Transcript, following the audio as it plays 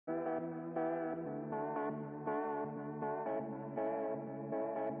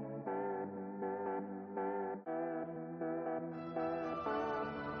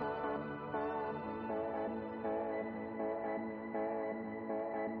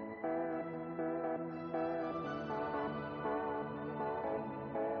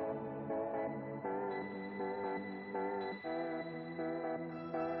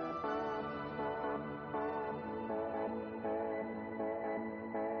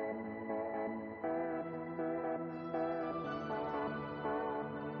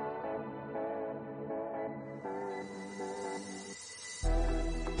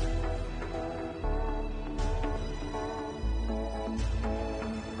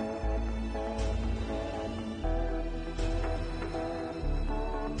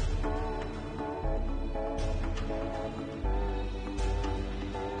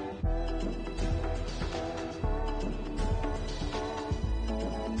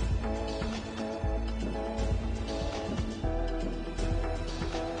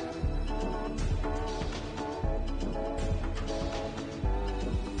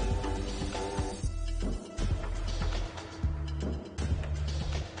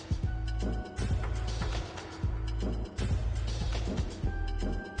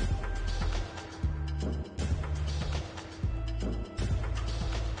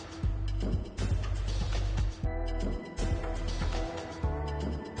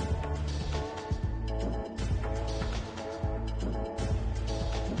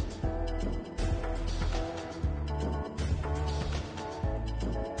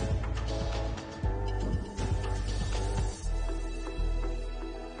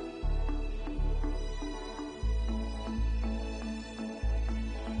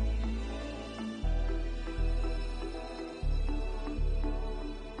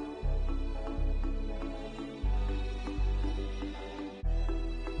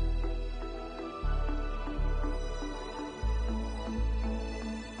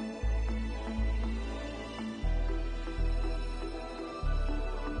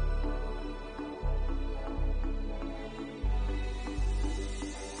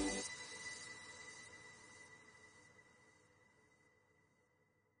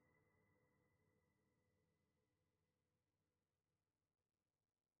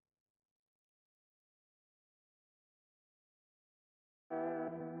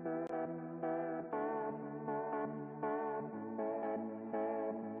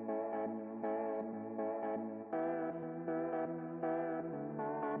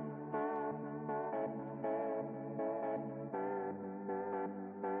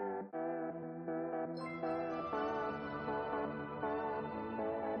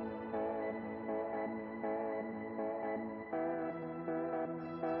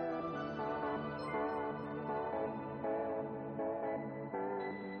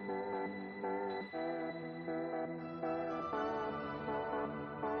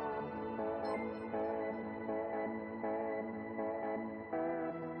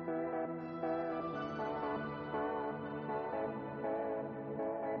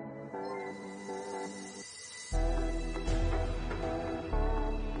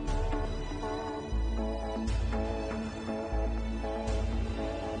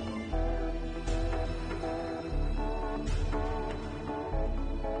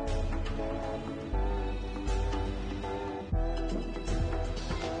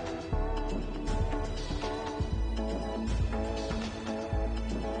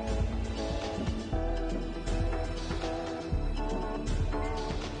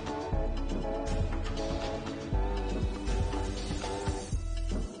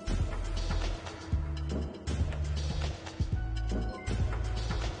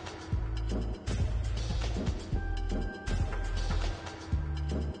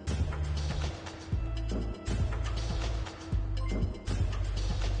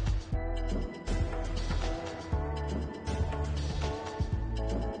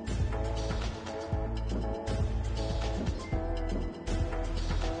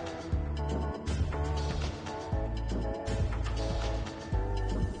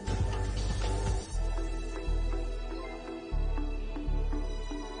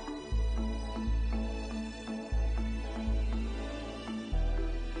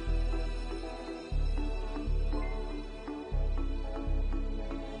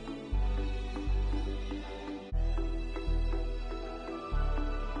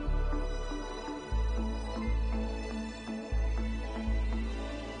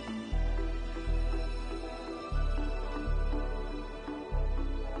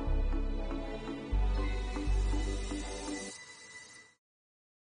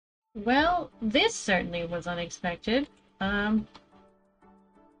Well, this certainly was unexpected. Um,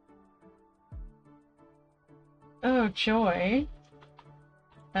 oh joy.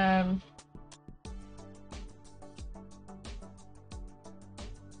 Um,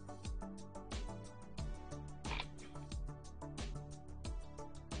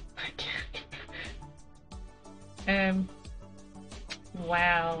 um,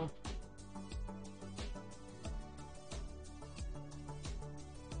 wow.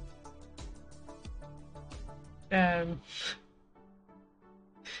 Um,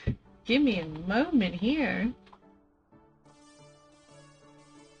 give me a moment here.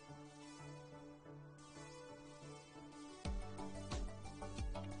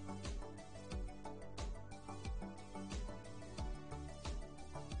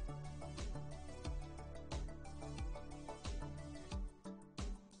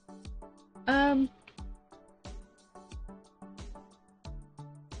 Um,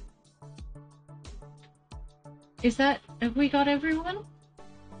 have we got everyone?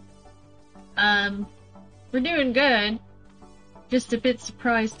 Um, we're doing good. Just a bit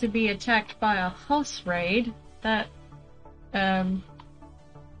surprised to be attacked by a house raid. That, um,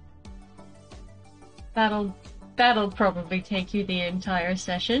 that'll, that'll probably take you the entire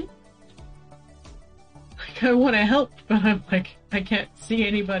session. Like, I want to help, but I'm like, I can't see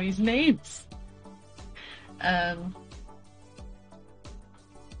anybody's names. Um,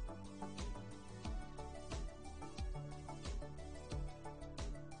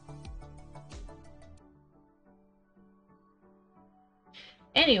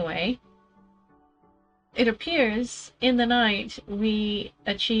 anyway, it appears in the night we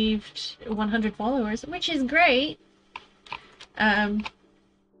achieved 100 followers, which is great. Um,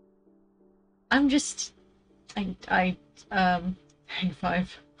 I'm just, hang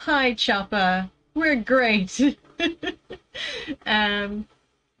five. Hi, Chopper. We're great. um,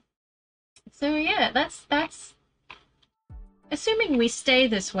 so yeah, that's assuming we stay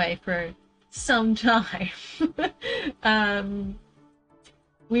this way for some time. um,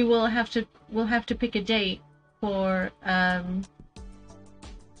 we'll have to pick a date for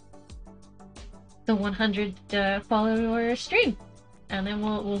the 100 follower stream, and then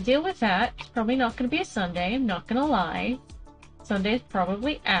we'll deal with that. It's probably not going to be a Sunday. I'm not going to lie. Sunday's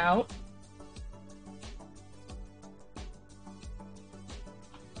probably out.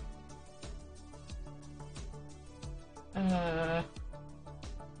 Uh.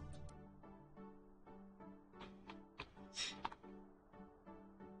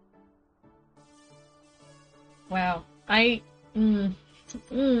 Wow. Mm,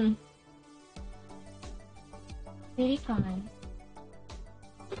 mm, really fine.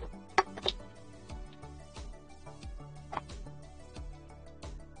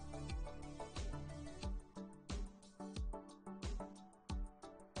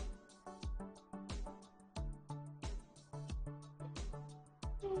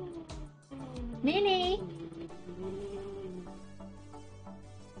 Minnie!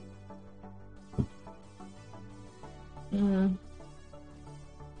 Mm.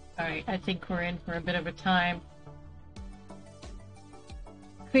 Alright, I think we're in for a bit of a time.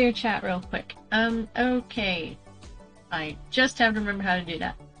 Clear chat real quick. Okay. I just have to remember how to do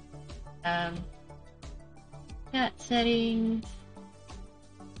that. Chat settings.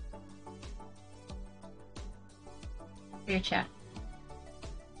 Clear chat.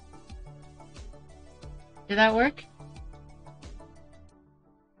 Did that work?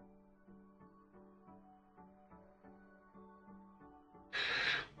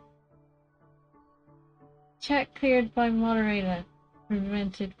 Chat cleared by moderator.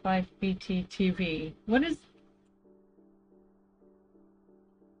 Prevented by BTTV. What is...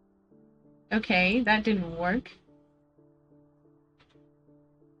 Okay, that didn't work.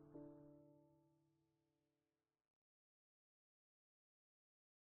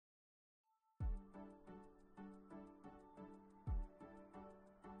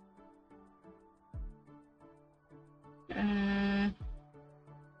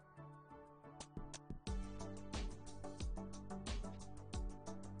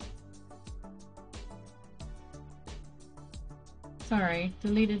 Sorry,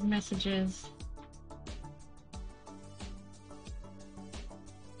 deleted messages.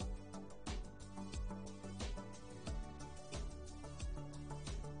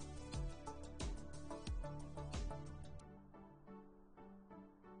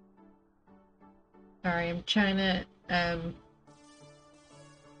 Sorry, I'm trying to,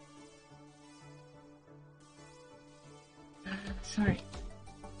 sorry.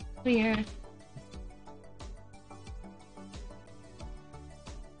 Clear.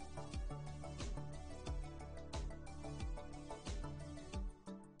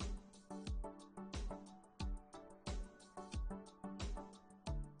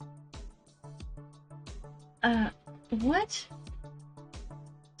 What?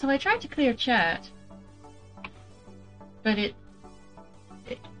 So I tried to clear chat, but it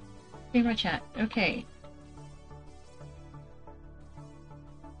clear my chat. Okay.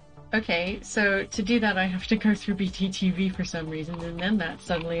 Okay, so to do that I have to go through BTTV for some reason, and then that's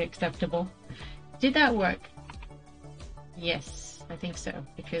suddenly acceptable. Did that work? Yes, I think so,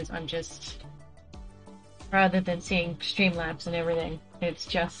 because I'm just... rather than seeing Streamlabs and everything, it's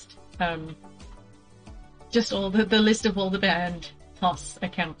just all the list of all the banned POS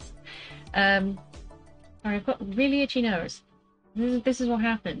accounts. Sorry, I've got really itchy nose. This is what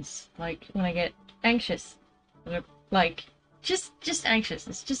happens, like, when I get anxious. Like, just anxious.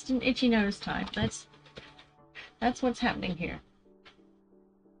 It's just an itchy nose time. That's what's happening here.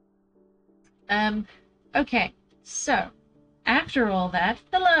 Okay, so, after all that,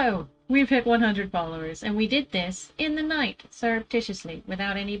 hello! We've hit 100 followers, and we did this in the night, surreptitiously,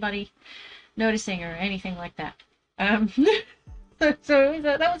 without anybody noticing or anything like that. So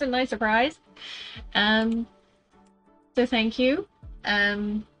that was a nice surprise. So thank you.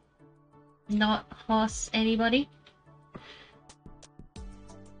 Not Hoss anybody.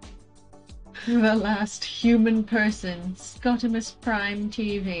 The last human person, Scotimus Prime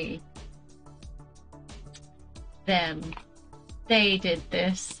TV. Them. They did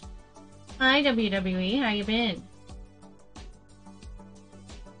this. Hi WWE, how you been?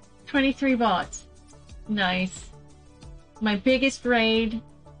 23 bots. Nice. My biggest raid,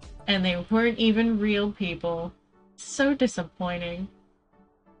 and they weren't even real people. So disappointing.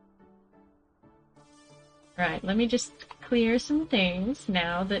 Right, let me just clear some things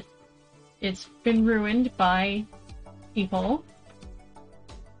now that it's been ruined by people.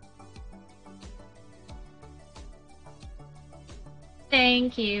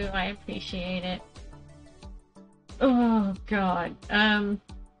 Thank you, I appreciate it. Oh god,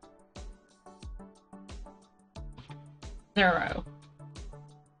 0.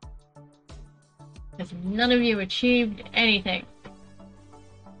 Because none of you achieved anything.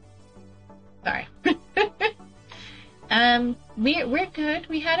 Sorry. We're good.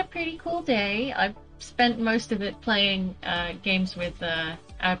 We had a pretty cool day. I've spent most of it playing games with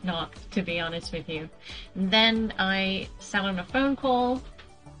Abnock, to be honest with you. And then I sat on a phone call,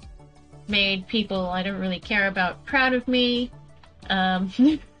 made people I don't really care about proud of me,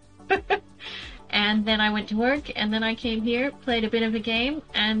 and then I went to work, and then I came here, played a bit of a game,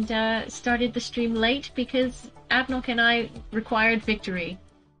 and started the stream late because Abnock and I required victory.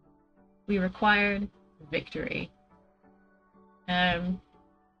 We required victory.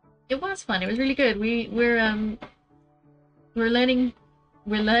 It was fun. It was really good. We're learning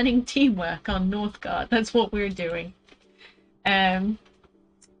teamwork on Northgard. That's what we're doing.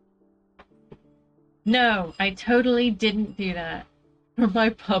 No, I totally didn't do that for my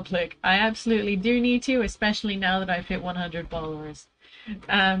public. I absolutely do need to, especially now that I've hit 100 followers.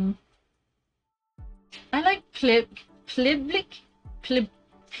 I like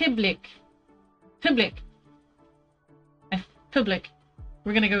public.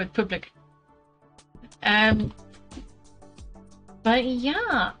 We're gonna go with public. But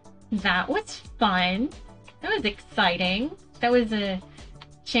yeah, that was fun. That was exciting. That was a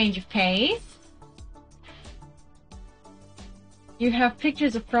change of pace. You have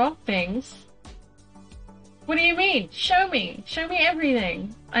pictures of frog things. What do you mean? Show me. Show me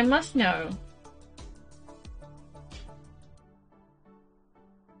everything. I must know.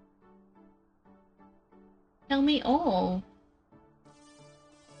 Tell me all.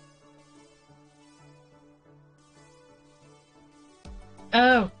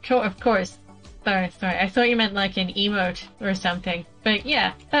 Oh, of course. Sorry. I thought you meant like an emote or something. But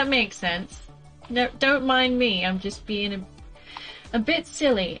yeah, that makes sense. No, don't mind me. I'm just being a bit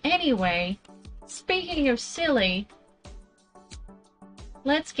silly. Anyway, speaking of silly,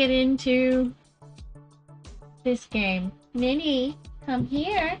 let's get into this game. Minnie, come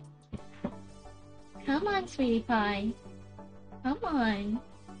here. Come on, sweetie pie. Come on.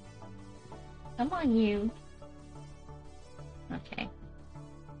 Come on, you. Okay.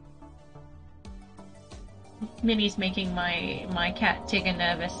 Minnie's making my cat Tigger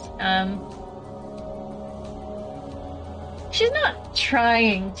nervous. She's not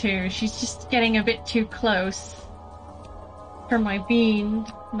trying to, she's just getting a bit too close for my bean,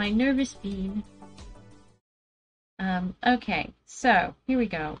 my nervous bean. Okay, so, here we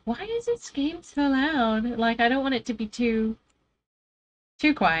go. Why is this game so loud? Like, I don't want it to be too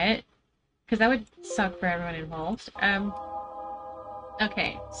quiet, because that would suck for everyone involved.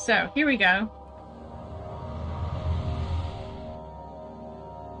 Okay, so, here we go.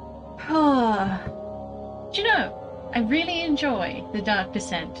 Do you know, I really enjoy the Dark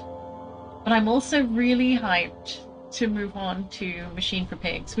Descent. But I'm also really hyped to move on to Machine for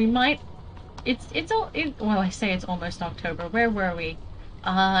Pigs. We might. Well, I say it's almost October. Where were we?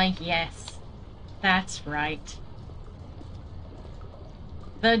 Ah, yes. That's right.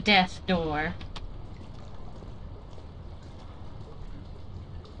 The Death Door.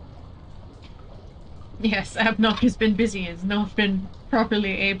 Yes, Abnock has been busy, has not been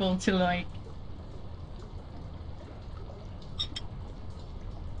properly able to, like,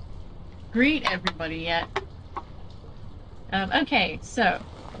 greet everybody yet. Okay, so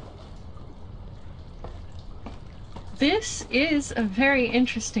this is a very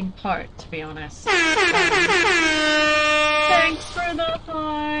interesting part, to be honest. Thanks for the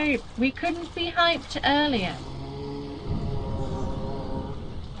hype! We couldn't be hyped earlier.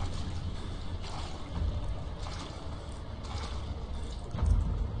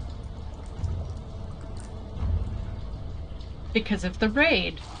 Because of the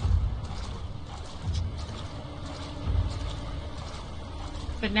raid.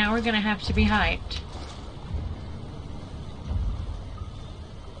 But now we're gonna have to be hyped.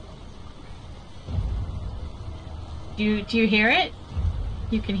 Do you hear it?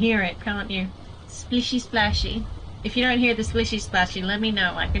 You can hear it, can't you? Splishy splashy. If you don't hear the splishy splashy, let me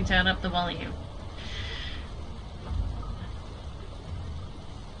know. I can turn up the volume.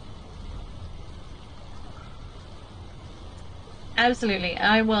 Absolutely.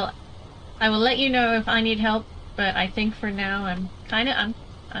 I will let you know if I need help, but I think for now I'm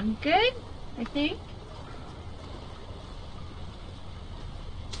good, I think.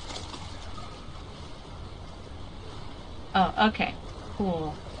 Oh, okay.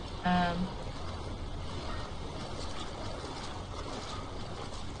 Cool.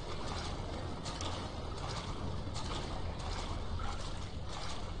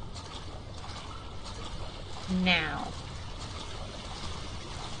 Now.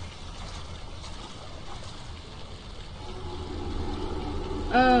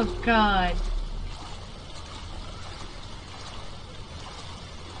 Oh, God.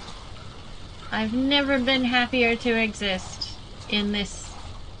 I've never been happier to exist in this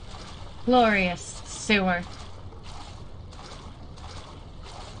glorious sewer.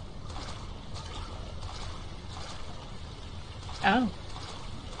 Oh.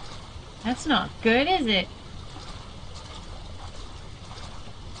 That's not good, is it?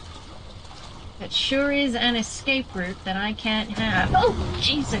 That sure is an escape route that I can't have. Oh,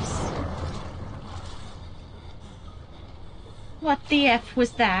 Jesus! What the F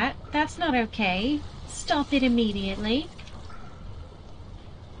was that? That's not okay. Stop it immediately.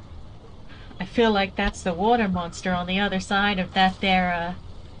 I feel like that's the water monster on the other side of that there,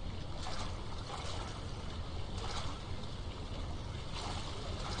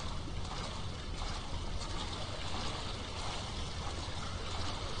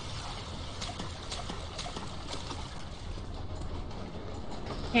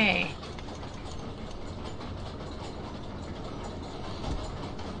 Okay.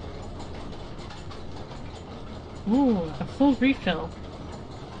 Ooh, a full refill.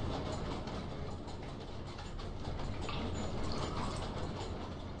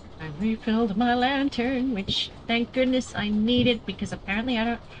 I refilled my lantern, which, thank goodness, I needed, because apparently I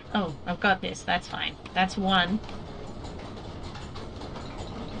don't... Oh, I've got this. That's fine. That's one.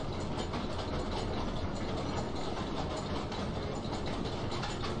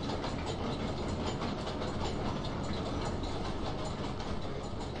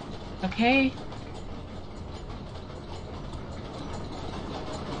 Okay.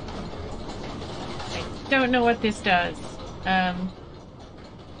 I don't know what this does.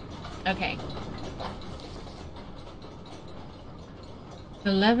 Okay.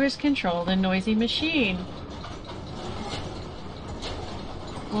 The levers control the noisy machine.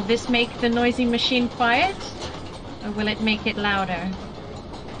 Will this make the noisy machine quiet? Or will it make it louder?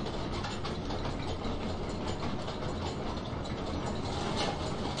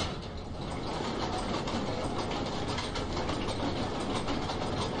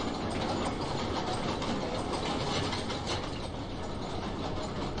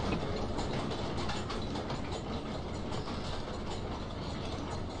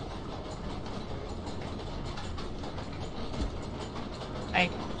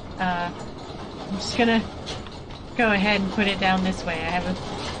 I'm just gonna go ahead and put it down this way.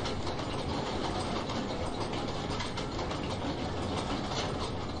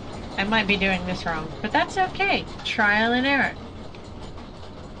 I might be doing this wrong, but that's okay. Trial and error.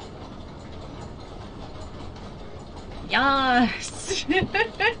 Yes!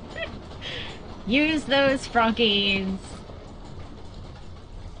 Use those froggies.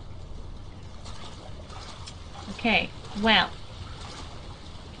 Okay, well.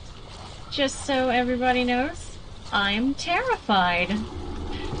 Just so everybody knows, I'm terrified.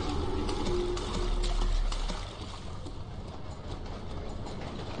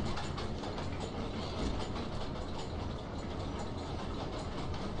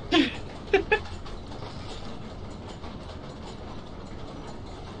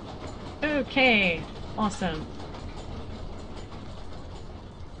 Okay, awesome.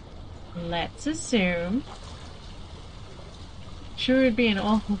 Let's assume. Sure would be an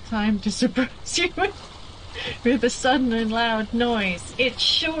awful time to surprise you with a sudden and loud noise. It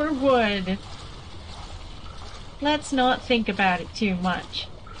sure would. Let's not think about it too much.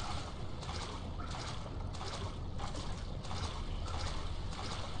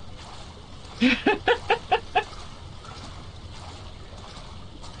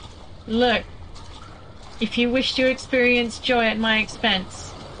 Look, if you wish to experience joy at my expense,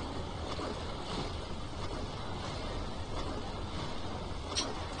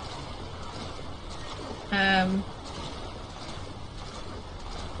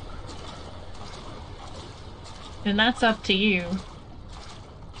 then that's up to you.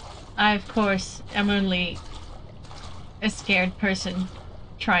 I, of course, am only a scared person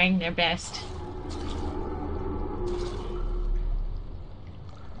trying their best.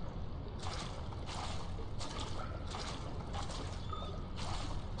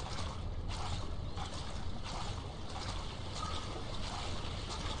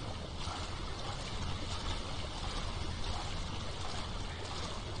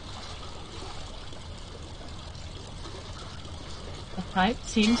 The pipe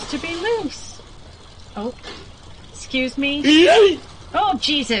seems to be loose. Oh, excuse me? Oh,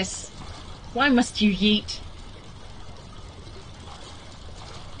 Jesus! Why must you yeet?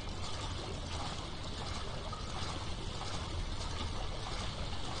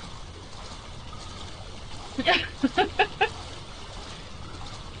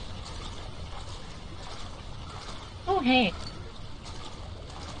 Oh, hey.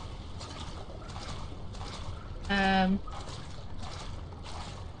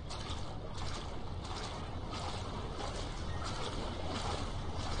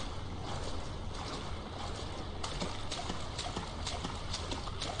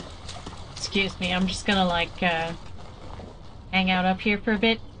 Excuse me, I'm just gonna, like, hang out up here for a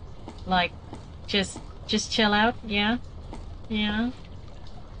bit. Like, just chill out, yeah? Yeah?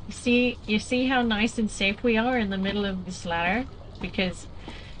 You see how nice and safe we are in the middle of this ladder? Because,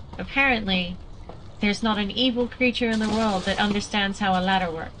 apparently, there's not an evil creature in the world that understands how a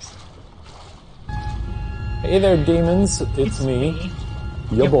ladder works. Hey there, demons. It's me.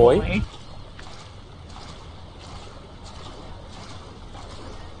 Your boy.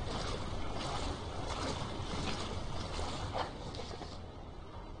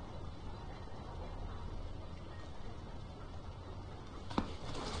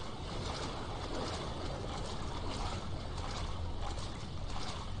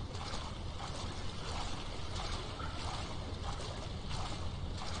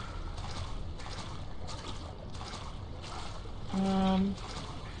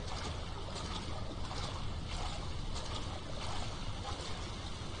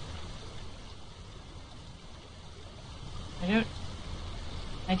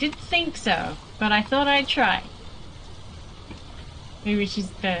 I didn't think so, but I thought I'd try. Maybe she's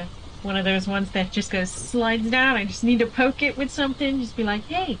one of those ones that just goes slides down. I just need to poke it with something. Just be like,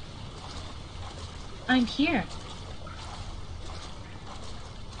 hey, I'm here.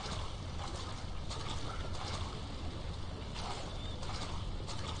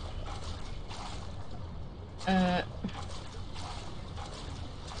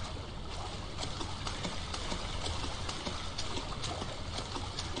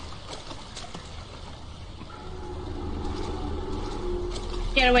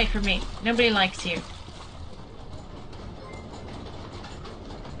 Get away from me. Nobody likes you.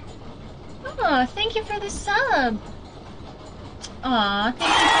 Oh, thank you for the sub. Aw,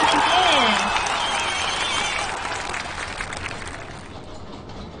 thank you for the gift.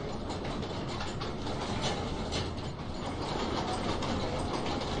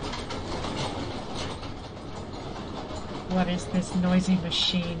 What is this noisy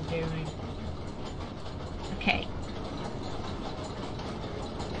machine doing? Okay.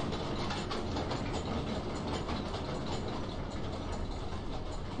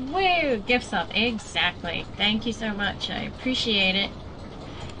 Woo! Gift sub. Exactly. Thank you so much. I appreciate it.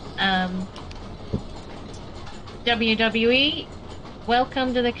 WWE,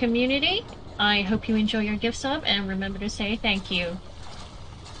 welcome to the community. I hope you enjoy your gift sub and remember to say thank you.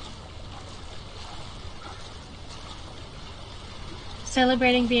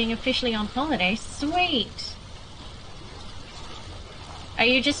 Celebrating being officially on holiday. Sweet! are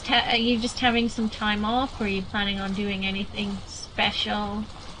you just having some time off, or are you planning on doing anything special?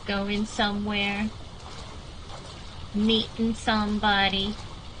 Going somewhere? Meeting somebody?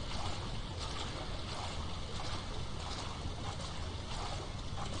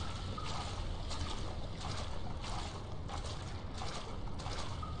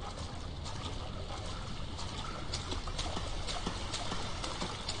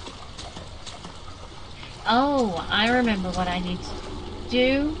 Oh, I remember what I need to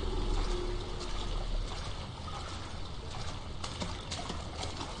do.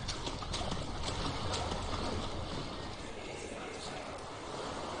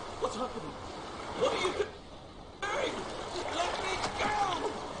 What's happening? What are you doing? Let me go!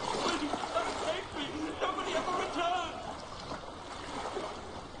 Please, don't take me! Nobody ever returns!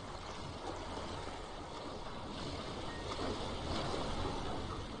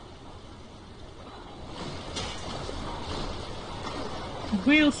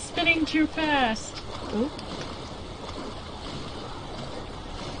 Wheel's spinning too fast. Ooh.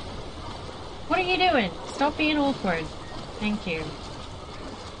 What are you doing? Stop being awkward. Thank you.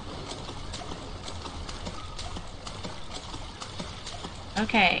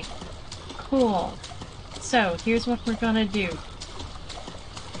 Okay. Cool. So, here's what we're gonna do.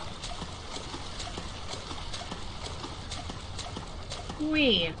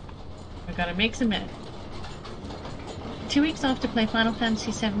 We're gonna make some it. 2 weeks off to play Final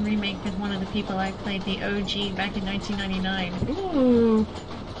Fantasy VII Remake with one of the people I played the OG back in 1999. Ooh.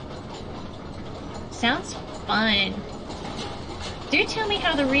 Sounds fun. Do tell me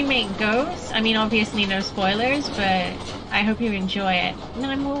how the remake goes. I mean, obviously no spoilers, but I hope you enjoy it. And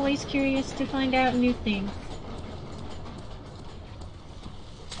I'm always curious to find out new things.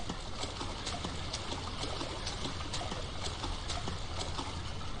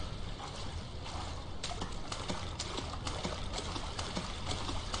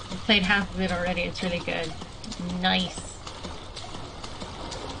 I've played half of it already. It's really good. Nice.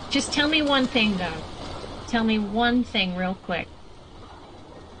 Just tell me one thing, though. Tell me one thing real quick.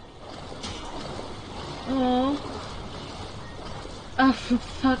 Oh. Oh, for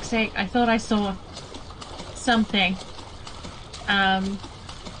fuck's sake. I thought I saw something.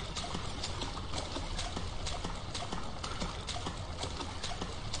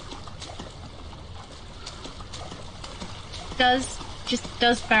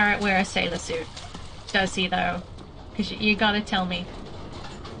 Does Barrett wear a sailor suit? Does he, though? Because you gotta tell me.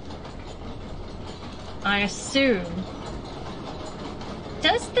 I assume.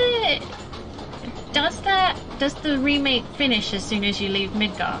 Does the remake finish as soon as you leave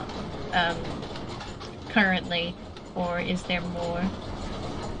Midgard? Currently, or is there more?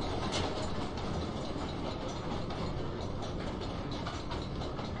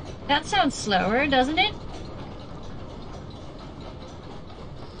 That sounds slower, doesn't it?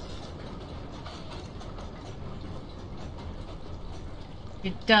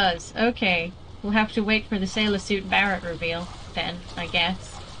 It does. Okay. We'll have to wait for the sailor suit Barrett reveal, then, I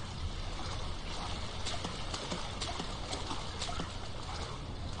guess.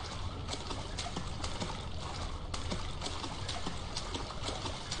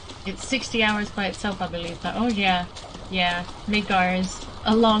 It's 60 hours by itself, I believe. But oh yeah. Yeah. Midgar is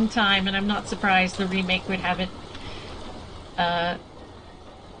a long time, and I'm not surprised the remake would have it.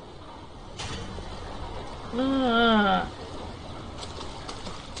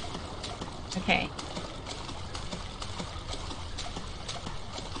 Okay.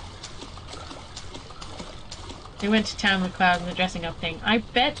 They went to town with Cloud and the dressing up thing. I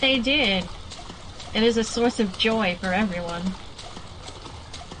bet they did. It is a source of joy for everyone.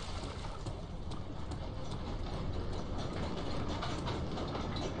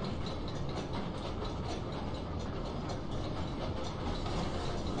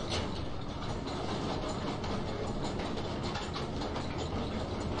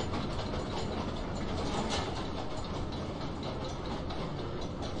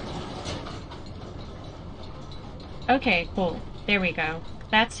 Okay, cool. There we go.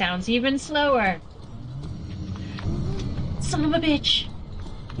 That sounds even slower. Son of a bitch!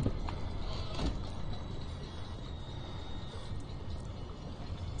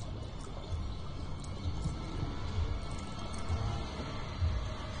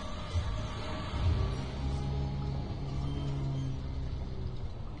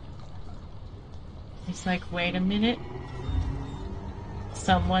 It's like, wait a minute.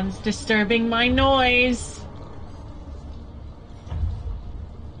 Someone's disturbing my noise!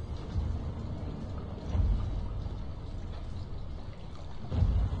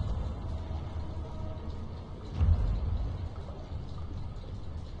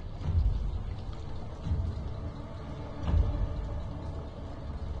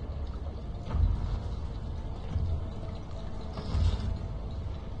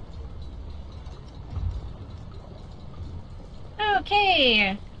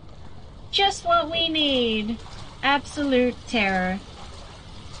 Okay. Just what we need. Absolute terror.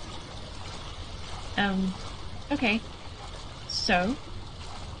 Okay. So,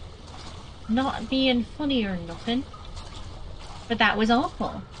 not being funny or nothing, but that was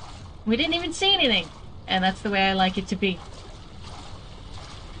awful. We didn't even see anything, and that's the way I like it to be.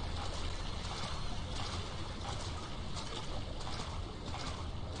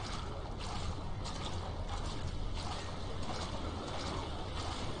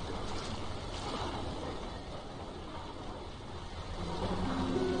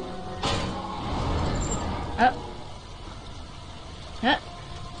 Up. Up.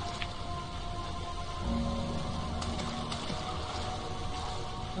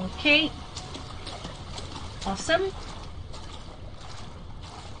 Okay. Awesome.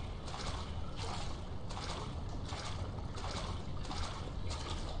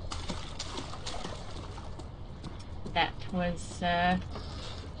 That was,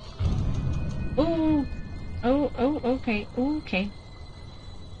 Ooh. Oh, okay. Okay.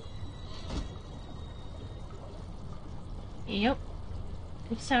 Yep.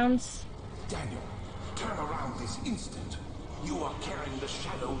 It sounds... Daniel, turn around this instant. You are carrying the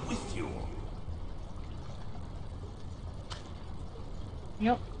shadow with you.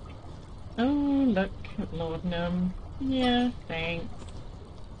 Yep. Oh, look. Laudanum. Yeah, thanks.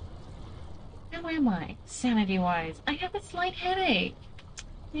 How am I, sanity-wise? I have a slight headache.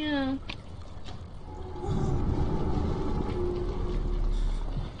 Yeah.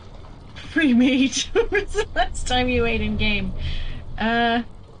 Free meat. When's the last time you ate in game?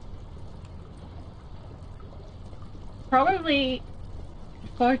 Probably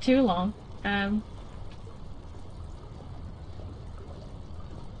far too long.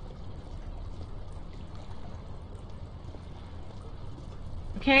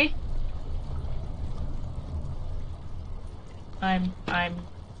 Okay. I'm...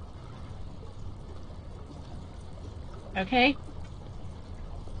 Okay.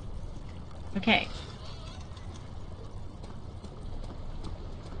 Okay.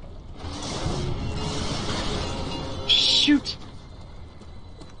 Shoot!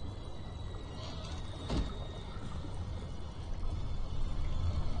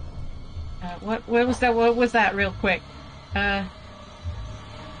 What was that? What was that real quick? A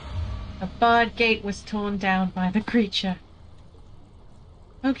barred gate was torn down by the creature.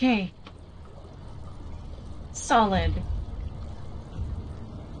 Okay. Solid.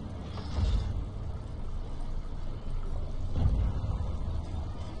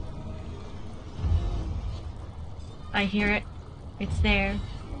 I hear it. It's there.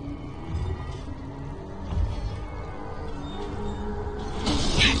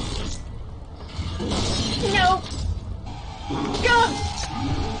 No! Go!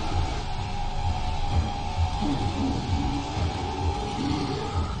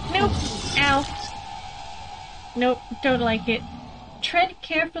 Nope. Ow. Nope, don't like it. Tread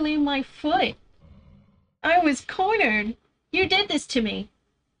carefully, my foot. I was cornered. You did this to me.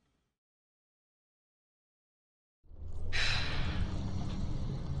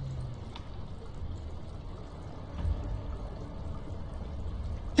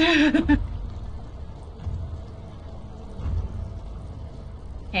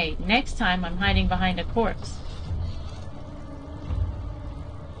 Hey, next time I'm hiding behind a corpse.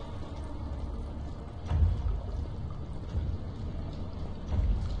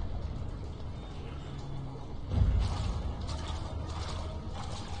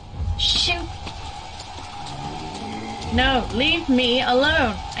 Shoot! No, leave me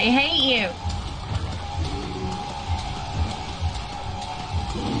alone. I hate you.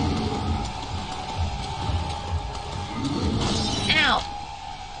 Ow!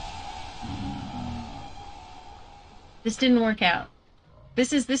 This didn't work out.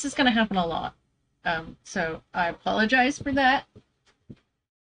 This is gonna happen a lot. So I apologize for that.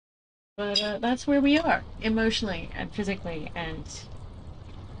 But that's where we are, emotionally and physically and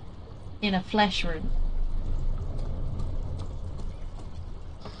in a flesh room.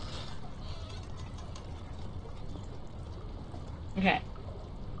 Okay.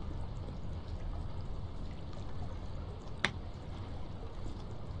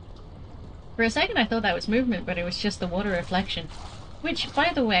 For a second I thought that was movement, but it was just the water reflection. Which,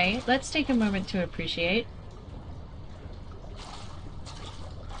 by the way, let's take a moment to appreciate.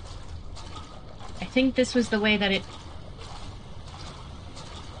 I think this was the way that it...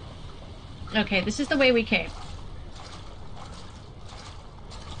 Okay, this is the way we came.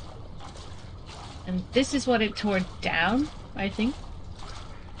 And this is what it tore down, I think.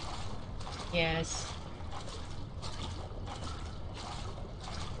 Yes.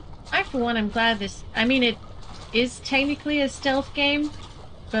 I, for one, am glad this... I mean, it is technically a stealth game,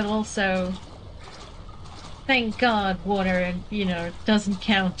 but also, thank God, water, you know, doesn't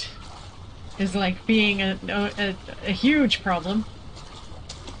count as like being a huge problem.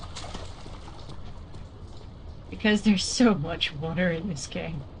 Because there's so much water in this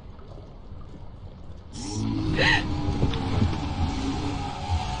game.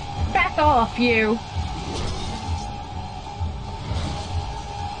 Back off, you!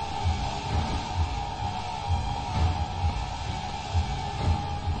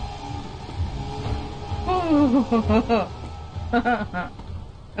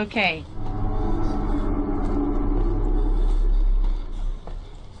 Okay.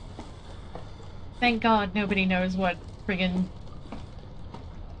 Thank God nobody knows what friggin'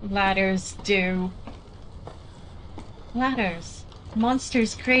 ladders do. Ladders.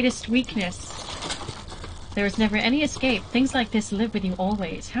 Monster's greatest weakness. There was never any escape. Things like this live with you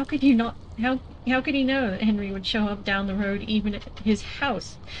always. How could you not... How could he know that Henry would show up down the road even at his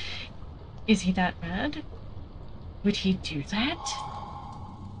house? Is he that bad? Would he do that?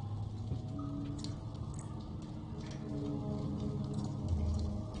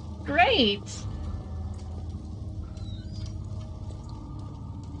 Great!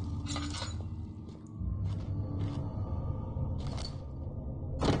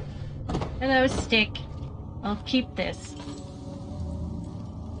 Hello, stick. I'll keep this.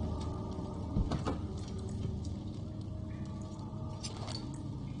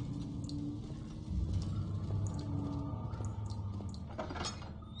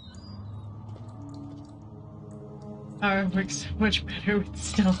 Oh, it works much better with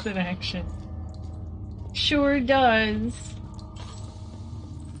stealth and action. Sure does.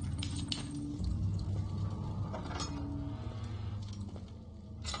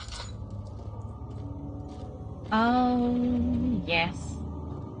 Oh, yes.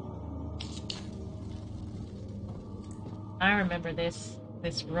 I remember this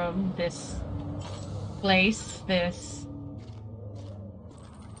room, this place, this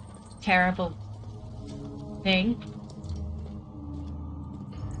terrible thing.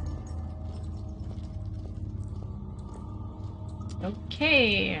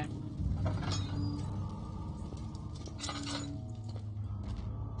 Okay.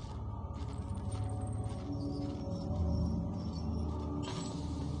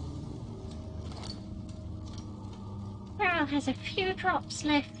 Carol has a few drops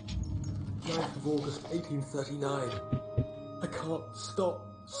left. 9th of August, 1839. I can't stop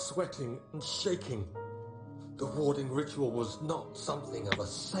sweating and shaking. The warding ritual was not something of a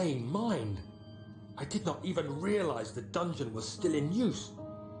sane mind. I did not even realize the dungeon was still in use.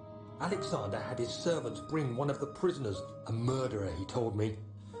 Alexander had his servants bring one of the prisoners, a murderer, he told me.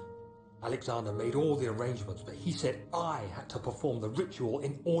 Alexander made all the arrangements, but he said I had to perform the ritual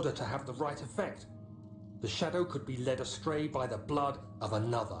in order to have the right effect. The shadow could be led astray by the blood of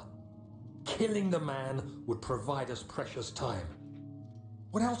another. Killing the man would provide us precious time.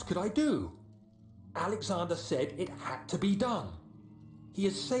 What else could I do? Alexander said it had to be done. He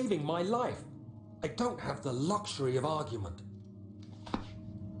is saving my life. I don't have the luxury of argument.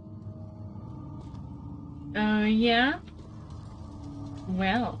 Yeah?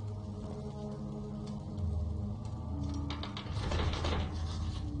 Well.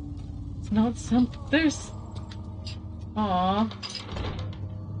 It's not something... There's... Aww.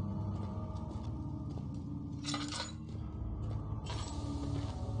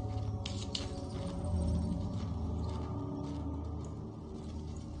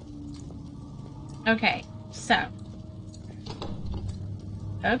 Okay, so.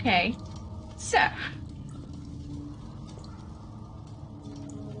 Okay, so.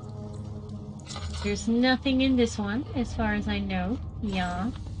 There's nothing in this one, as far as I know. Yeah.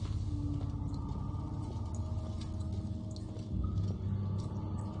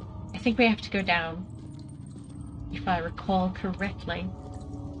 I think we have to go down, if I recall correctly.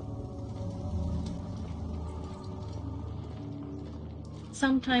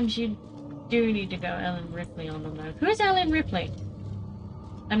 Sometimes you do need to go Ellen Ripley on the mode. Who's Ellen Ripley?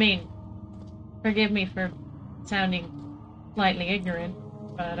 I mean, forgive me for sounding slightly ignorant,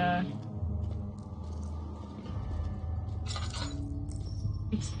 but,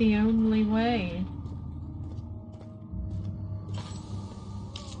 it's the only way.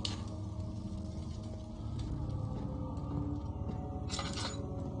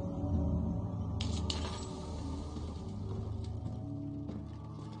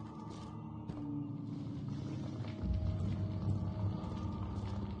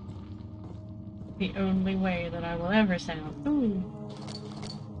 The only way that I will ever sound. Ooh.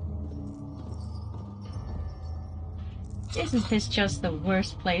 Isn't this just the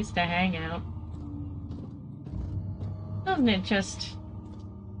worst place to hang out? and it just...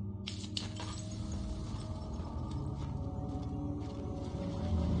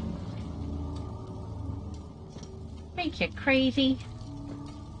 make you crazy.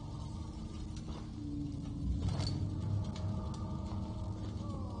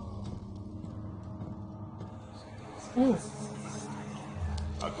 Ooh.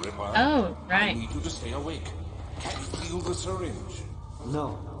 Agrippa, Oh, I right. need you to stay awake. Can you feel the syringe?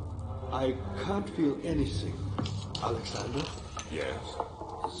 No, I can't feel anything. Alexander, Yes.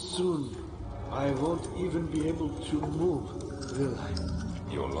 soon I won't even be able to move, will I?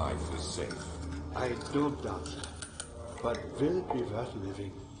 Your life is safe. I don't doubt that. But will it be worth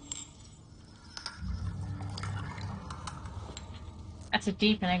living? That's a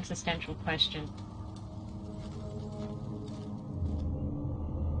deep and existential question.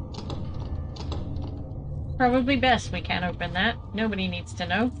 Probably best we can't open that. Nobody needs to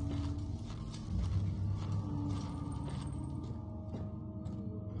know.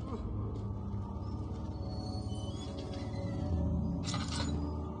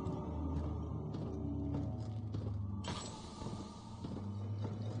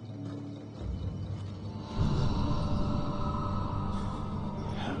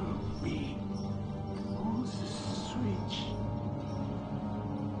 Help me. Who's the switch?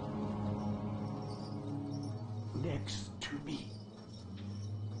 Next to me.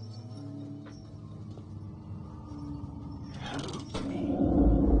 Help me.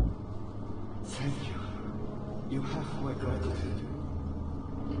 Thank you. You have my gratitude.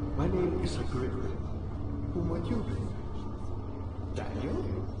 My name is Agrippa. Who might you be? Daniel?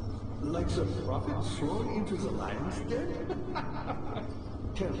 Like the prophet thrown into the lion's den?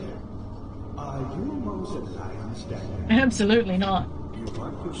 Tell me, are you among the lions, Daniel? Absolutely not. You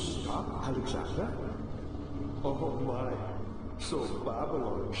want to stop Alexander? Oh my, so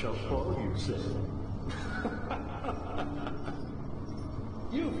Babylon shall fall, you say?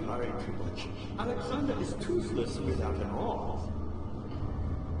 You worry too much. Alexander is toothless without an arm.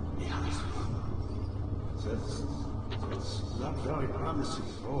 Yes. That's not very promising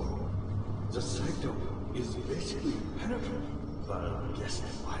at all. The sanctum is basically impenetrable. But guess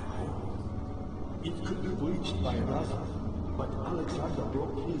I know. It could be breached by another, but Alexander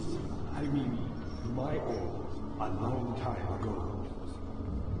broke his, my own, a long time ago.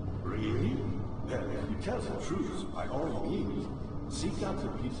 Really? Well, if you tell the truth, by all means, seek out the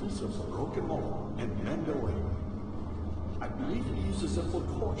pieces of the broken mold and mend away. I believe he uses them for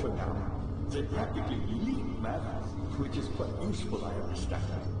torture now. They practically leak matter, which is quite useful, I understand.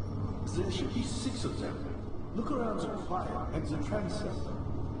 There should be 6 of them. Look around the fire and the transept.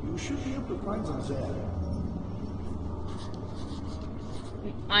 You should be able to find them there.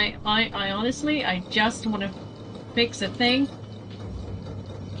 I honestly, I just want to fix a thing.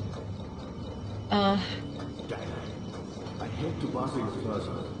 Dad, I hate to bother you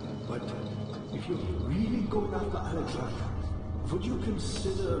further, but if you're really going after Alexander, would you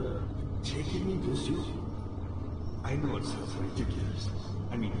consider taking me with you? I know it sounds ridiculous.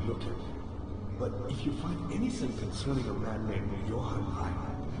 I mean, look at me. But if you find anything concerning a man named Johann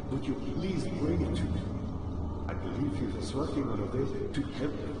Reinhardt, would you please bring it to me? I believe he was working on a way to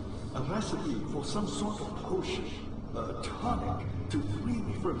help me. A recipe for some sort of potion, a tonic, to free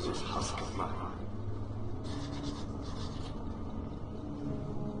me from this husk of mine.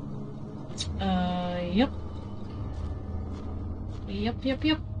 Yep.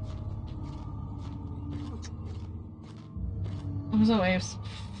 Yep. I've always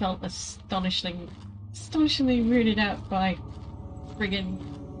felt astonishingly weirded out by friggin'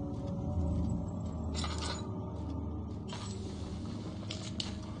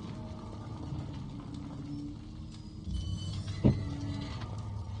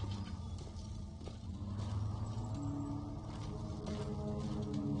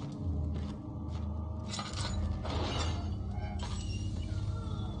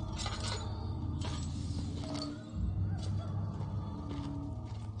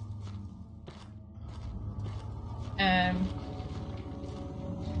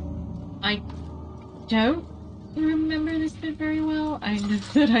 I don't remember this bit very well. I know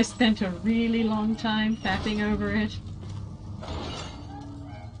that I spent a really long time fapping over it.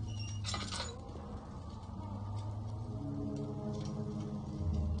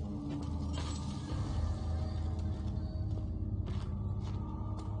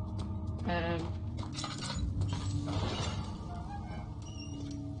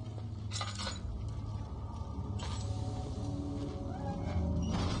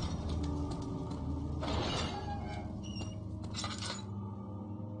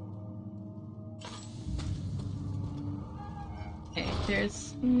 Okay,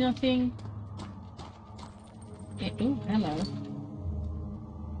 there's nothing. Oh, hello.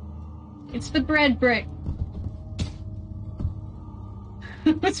 It's the bread brick.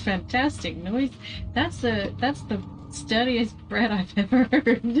 That's fantastic noise. That's the sturdiest bread I've ever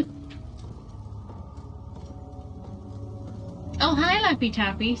heard. Oh, hi, Lappy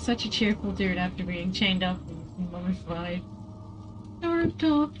Tappy. Such a cheerful dude after being chained up and mummified. Dark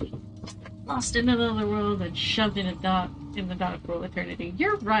top. Lost in another world and shoved in the dark for all eternity.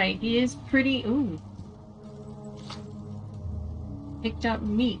 You're right, he is pretty. Ooh. Picked up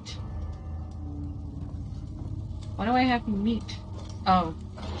meat. Why do I have meat? Oh.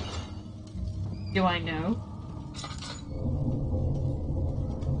 Do I know?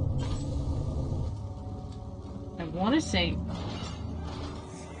 I want to say...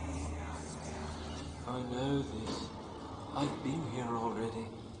 I know this. I've been here already.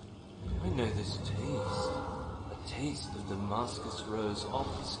 I know this taste. A taste of Damascus rose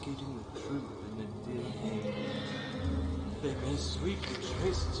obfuscating the truth in a dim haze. They may sweep the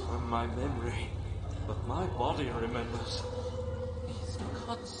traces from my memory, but my body remembers. These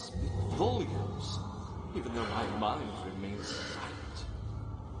cuts speak volumes, even though my mind remains silent.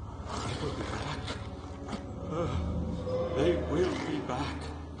 They will be back. They will be back.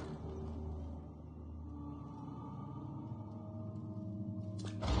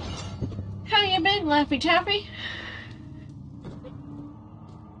 How you been, Laffy Taffy?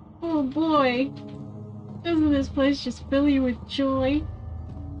 Oh boy. Doesn't this place just fill you with joy?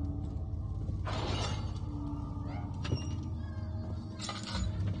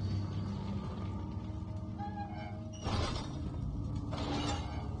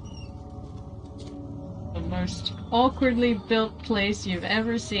 The most awkwardly built place you've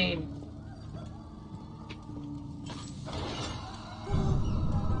ever seen.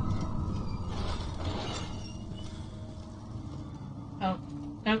 Oh,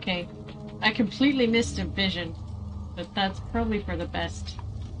 okay. I completely missed a vision, but that's probably for the best.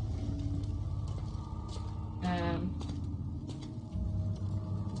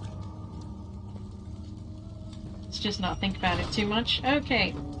 Let's just not think about it too much.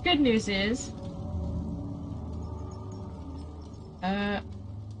 Okay, good news is...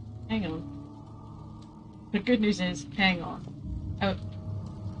 hang on. The good news is, hang on. Oh.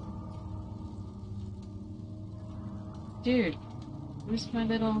 Dude, where's my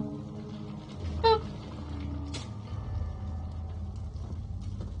little... Oh.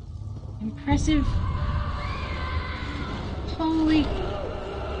 Impressive. Holy...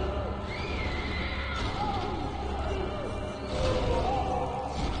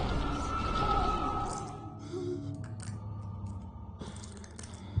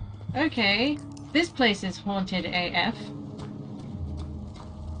 Okay, this place is haunted AF.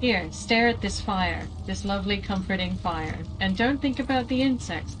 Here, stare at this fire. This lovely, comforting fire. And don't think about the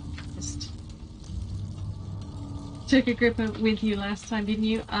insects. Just... took a grip with you last time, didn't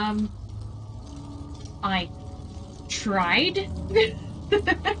you? I tried?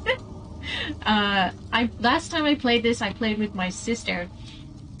 Last time I played this, I played with my sister.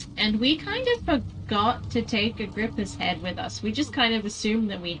 And we kind of forgot to take Agrippa's head with us. We just kind of assumed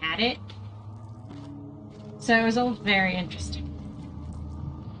that we had it. So it was all very interesting.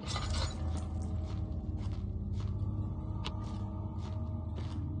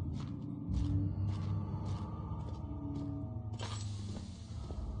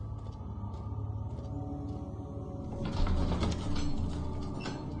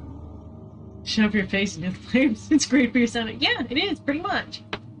 Shove your face into the flames. It's great for your stomach. Yeah, it is, pretty much.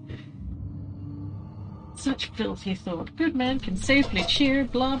 Such filthy thought. Good man can safely cheer,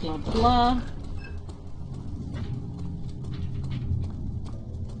 blah blah blah.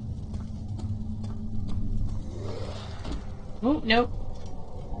 Oh, nope.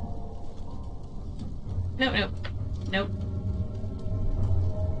 Nope, nope. Nope.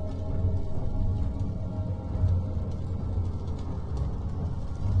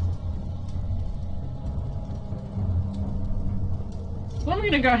 Well, I'm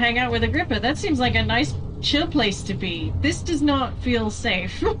gonna go hang out with Agrippa. That seems like a nice, chill place to be. This does not feel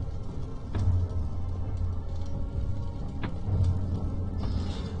safe.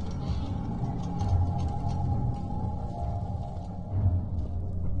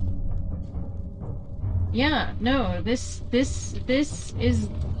 Yeah, no, this is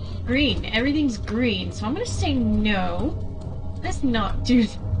green. Everything's green, so I'm gonna say no. Let's not do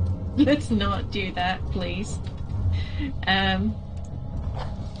that, please.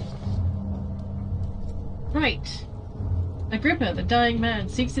 Right. Agrippa, the dying man,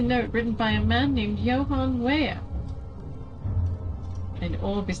 seeks a note written by a man named Johann Weyer. An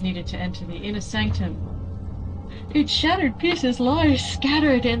orb is needed to enter the inner sanctum. Its shattered pieces lie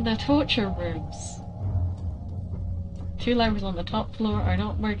scattered in the torture rooms. 2 levers on the top floor are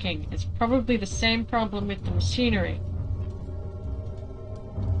not working. It's probably the same problem with the machinery.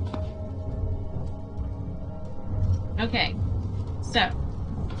 Okay, so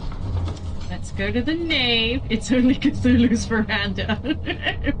let's go to the nave. It's only Cthulhu's veranda.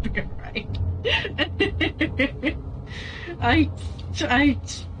 Right. I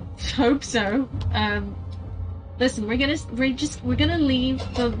hope so. Listen, we're gonna leave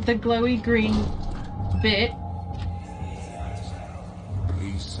the glowy green bit.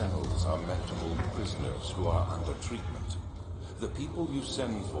 These cells are meant to hold prisoners who are under treatment. The people you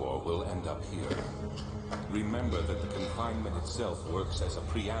send for will end up here. Remember that the confinement itself works as a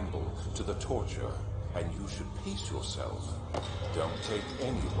preamble to the torture, and you should pace yourself. Don't take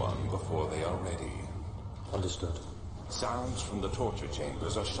anyone before they are ready. Understood. Sounds from the torture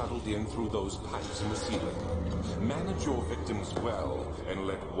chambers are shuttled in through those pipes in the ceiling. Manage your victims well, and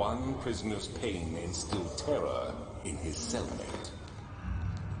let one prisoner's pain instill terror in his cellmate.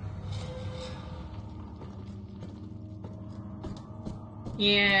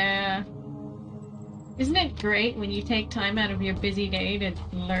 Yeah. Isn't it great when you take time out of your busy day to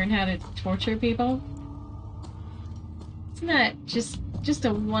learn how to torture people? Isn't that just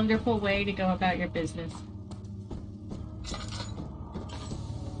a wonderful way to go about your business?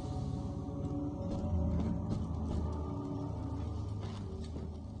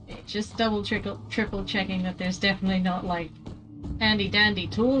 Just triple checking that there's definitely not, like, handy dandy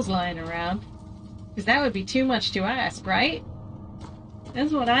tools lying around. Because that would be too much to ask, right?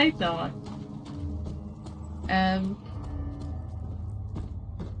 That's what I thought.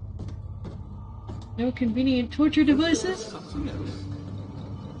 No convenient torture devices? Something else.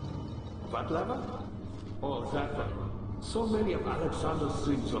 That lever? Oh, that one. So many of Alexander's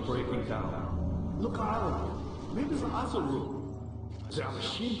things are breaking down. Look out. Maybe the other room. There are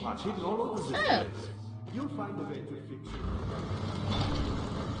machine parts hidden all over this place. You'll find a way to fix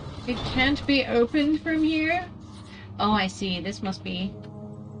it. It can't be opened from here? Oh, I see. This must be...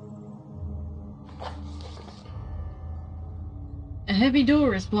 A heavy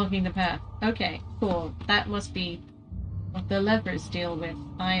door is blocking the path. Okay, cool. That must be what the levers deal with,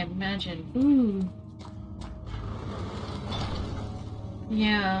 I imagine. Ooh.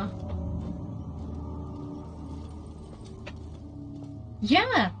 Yeah.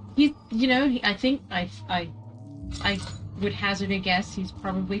 Yeah! I think I would hazard a guess he's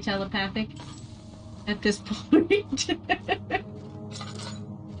probably telepathic at this point.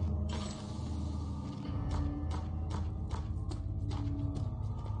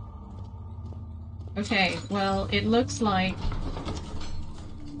 Okay, well, it looks like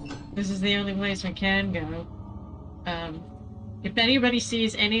this is the only place we can go. If anybody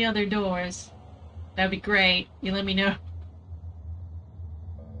sees any other doors, that'd be great. You let me know.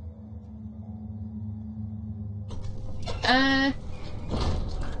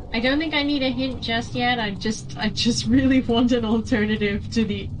 I don't think I need a hint just yet. I just really want an alternative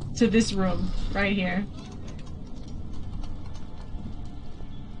to this room right here.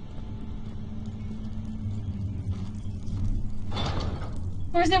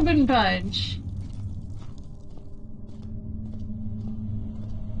 Of course I wouldn't budge.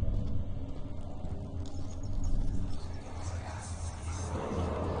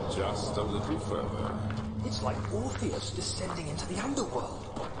 Just a little further. It's like Orpheus descending into the underworld.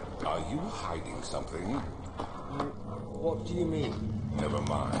 Are you hiding something? What do you mean? Never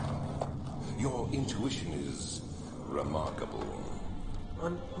mind. Your intuition is remarkable.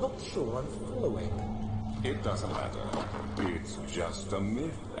 I'm not sure I'm following. It doesn't matter. It's just a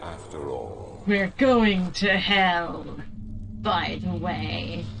myth after all. We're going to hell, by the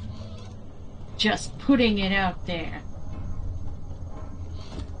way. Just putting it out there.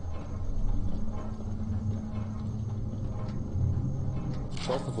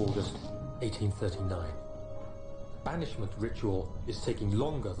 Of August, 1839. Banishment ritual is taking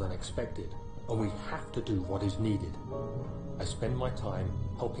longer than expected, and we have to do what is needed. I spend my time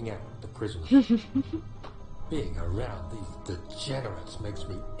helping out the prisoners. Being around these degenerates makes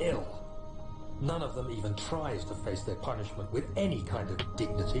me ill. None of them even tries to face their punishment with any kind of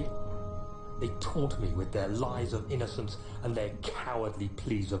dignity. They taunt me with their lies of innocence and their cowardly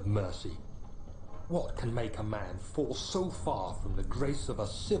pleas of mercy. What can make a man fall so far from the grace of a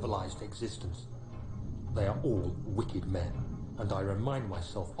civilized existence? They are all wicked men, and I remind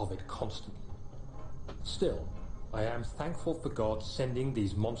myself of it constantly. Still, I am thankful for God sending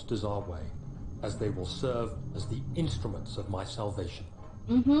these monsters our way, as they will serve as the instruments of my salvation.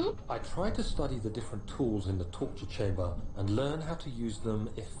 I try to study the different tools in the torture chamber and learn how to use them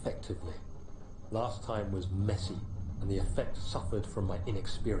effectively. Last time was messy, and the effect suffered from my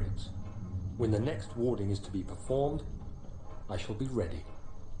inexperience. When the next warding is to be performed, I shall be ready.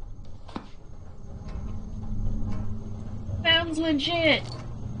 Sounds legit.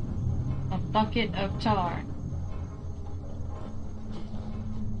 A bucket of tar.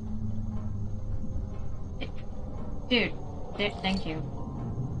 Dude, thank you.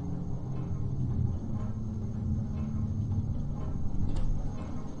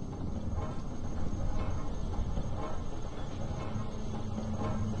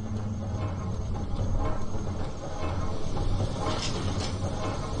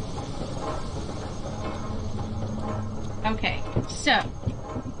 Okay, so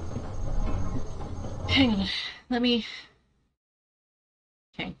hang on, let me.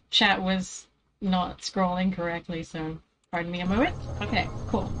 Okay, chat was not scrolling correctly, so pardon me a moment. Okay,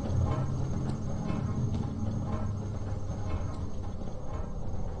 cool.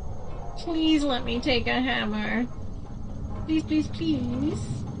 Please let me take a hammer. Please, please, please.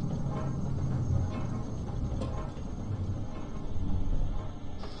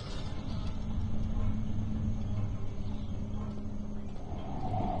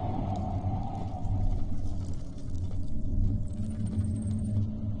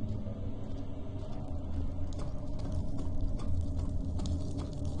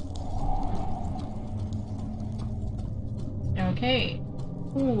 Okay,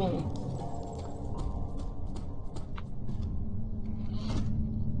 cool.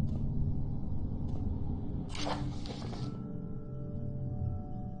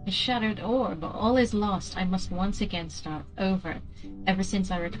 A shattered orb. All is lost. I must once again start over. Ever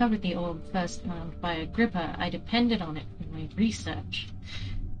since I recovered the orb first found by Agrippa, I depended on it for my research.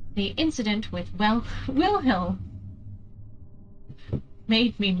 The incident with Wilhelm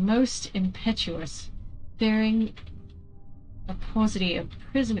made me most impetuous. Fearing a paucity of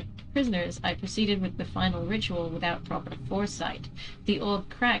prisoners, I proceeded with the final ritual without proper foresight. The orb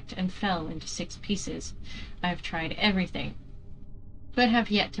cracked and fell into 6 pieces. I have tried everything, but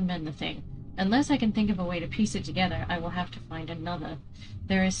have yet to mend the thing. Unless I can think of a way to piece it together, I will have to find another.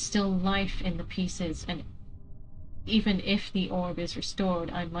 There is still life in the pieces, and even if the orb is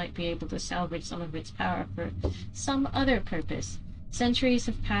restored, I might be able to salvage some of its power for some other purpose. Centuries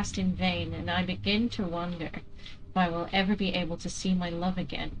have passed in vain, and I begin to wonder if I will ever be able to see my love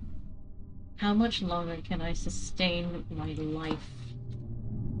again. How much longer can I sustain my life?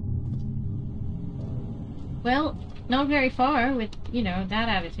 Well, not very far with, that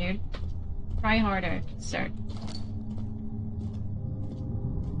attitude. Try harder, sir.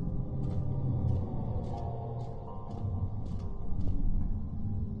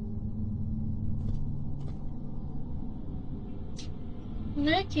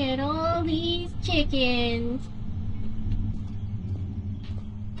 Look at all these chickens.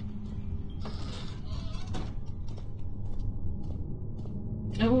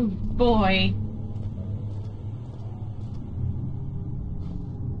 Oh boy.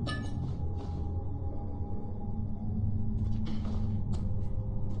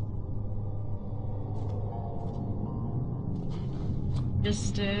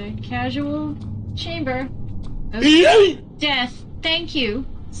 Just a casual chamber of death. Thank you.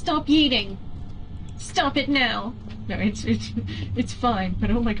 Stop yeeting. Stop it now. No, it's fine, but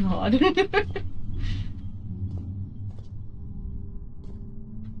oh my god.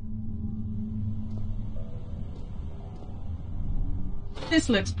 This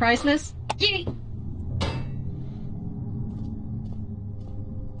looks priceless. Yeet!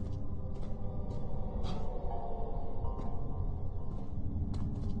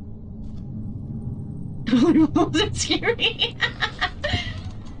 Wasn't scary.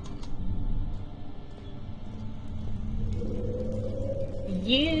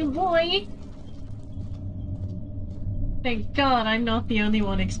 Yeah, boy. Thank God I'm not the only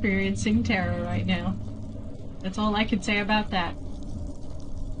one experiencing terror right now. That's all I can say about that.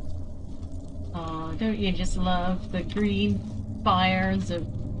 Aw, don't you just love the green fires of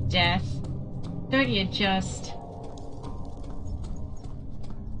death? Don't you just...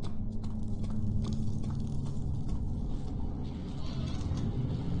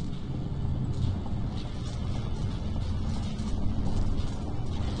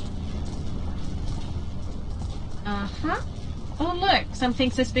 Uh-huh. Oh look,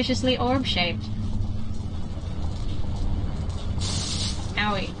 something suspiciously orb-shaped.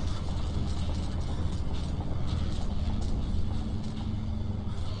 Owie.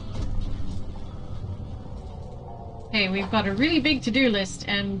 Hey, we've got a really big to-do list,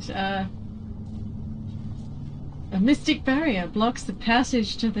 and, a mystic barrier blocks the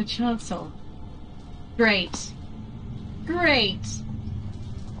passage to the chancel. Great. Great!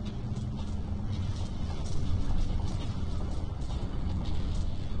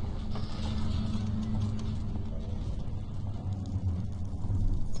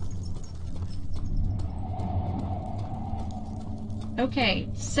 Okay,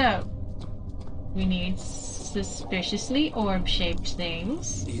 so we need suspiciously orb-shaped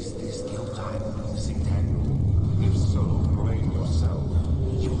things. Is this guilt I'm losing, Daniel? If so, blame yourself.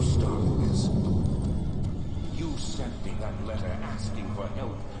 You started this. You sent me that letter asking for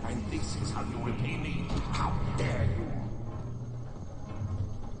help, and this is how you repay me? How dare you?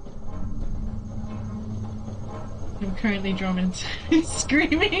 I'm currently drumming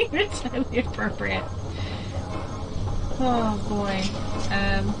screaming. It's highly appropriate. Oh boy.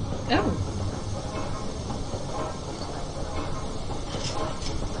 Oh.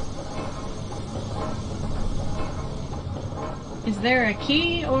 Is there a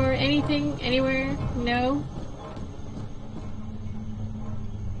key or anything anywhere? No?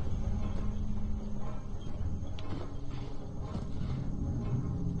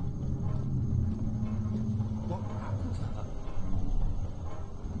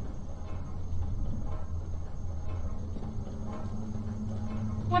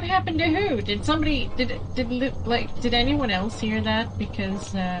 What happened to who? Did somebody, did anyone else hear that?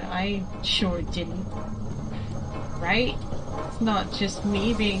 Because, I sure didn't. Right? It's not just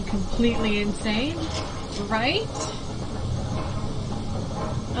me being completely insane. Right?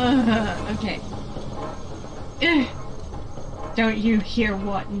 Okay. Ugh. Don't you hear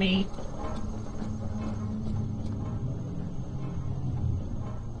what, me?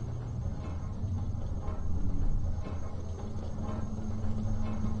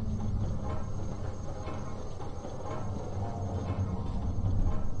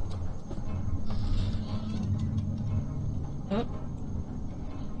 Oh.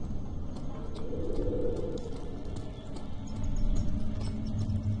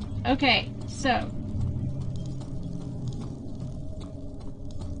 Okay, so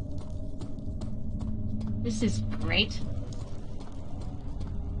this is great.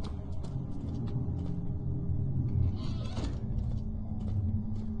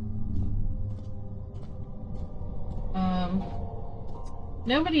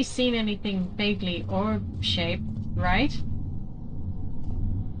 Nobody's seen anything vaguely orb-shaped, right?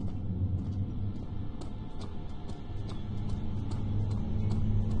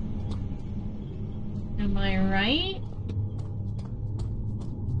 Am I right?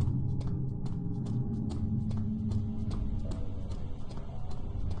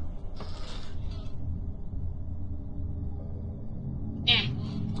 Eh.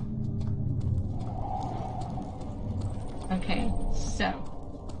 Okay, so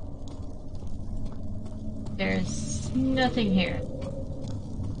there's nothing here.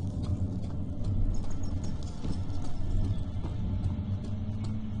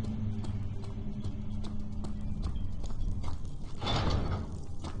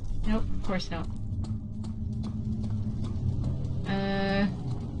 Nope, of course not.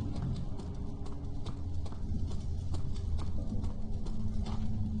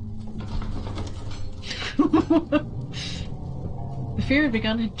 The fear had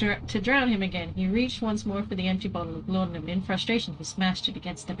begun to drown him again. He reached once more for the empty bottle of laudanum. In frustration, he smashed it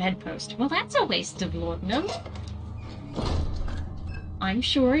against the bedpost. Well, that's a waste of laudanum. I'm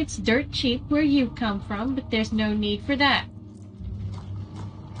sure it's dirt cheap where you come from, but there's no need for that.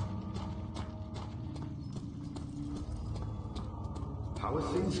 How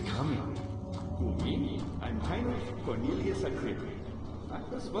are things coming? Who, me? I'm Heinrich Cornelius Agrippa. I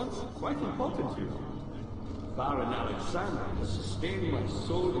was once quite important here. Baron Alexander has sustained my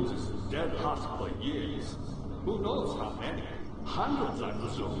soul into this dead husk for years. Who knows how many? Hundreds, I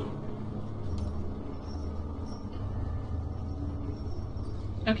presume.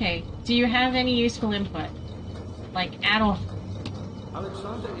 Okay, do you have any useful input? Like, at all?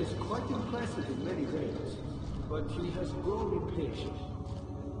 Alexander is quite impressive in many ways, but he has grown impatient.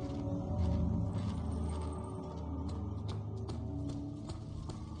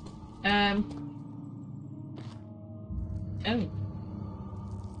 Oh.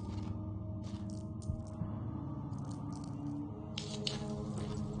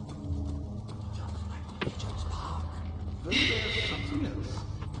 Then there's something else.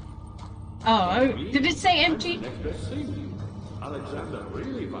 Oh, did it say empty? Next best thing. Alexander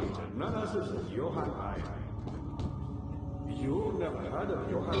really wanted none other than Johann Meyer. You never heard of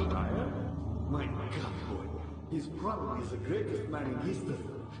Johann Meyer? My God, boy. He's probably the greatest man in history,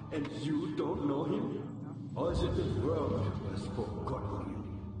 and you don't know him? Or is it the world has forgotten him?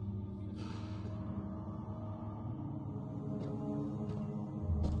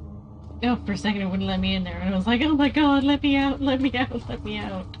 Oh, for a second it wouldn't let me in there, and I was like, oh my god, let me out, let me out, let me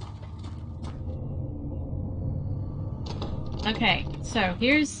out. Okay, so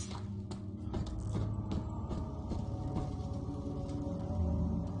here's...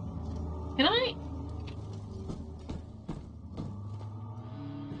 Can I?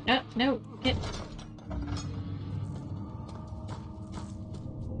 Oh, no, get...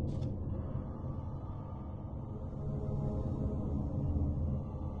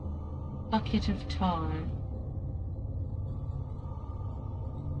 Bucket of tar.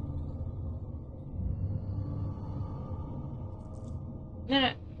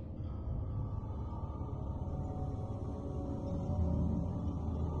 No.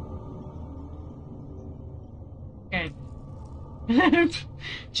 Okay.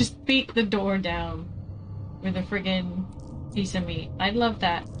 Just beat the door down with a friggin' piece of meat. I'd love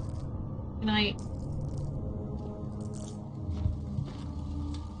that. Can I...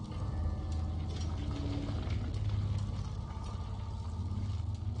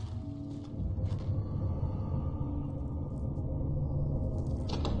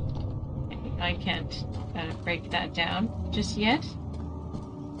 I can't break that down just yet.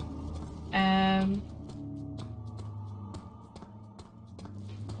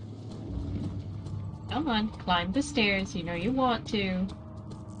 Come on, climb the stairs. You know you want to.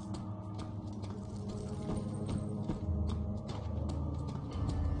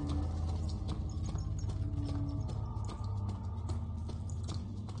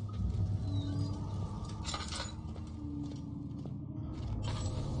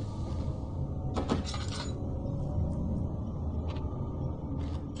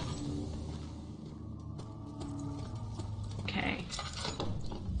 Okay.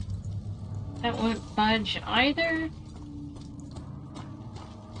 That won't budge either.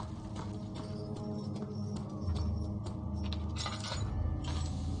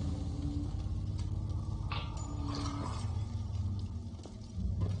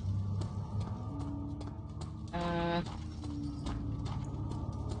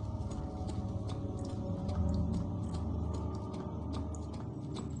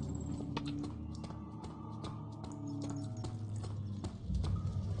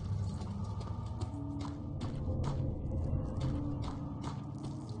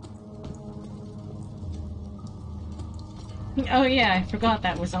 Oh yeah, I forgot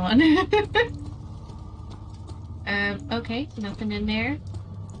that was on. Okay, nothing in there.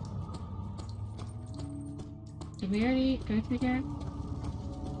 Did we already go through there?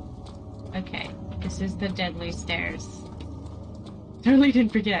 Okay, this is the deadly stairs. Totally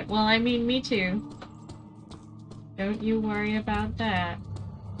didn't forget. Well, I mean, me too. Don't you worry about that.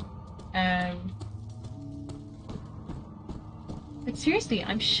 But seriously,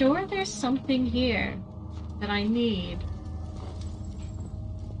 I'm sure there's something here that I need.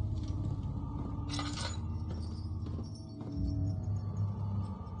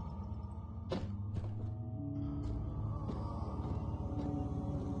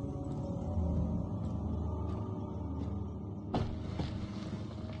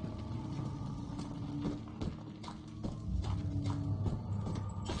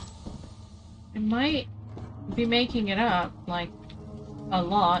 I might be making it up, like, a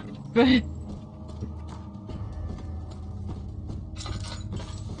lot, but...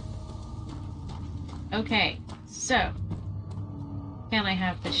 Okay, so... Can I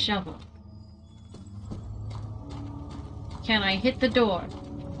have the shovel? Can I hit the door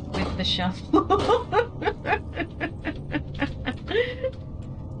with the shovel?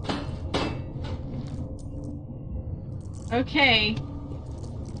 Okay.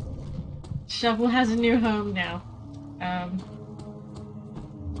 Shovel has a new home now.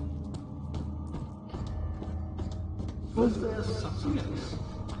 Was there something else?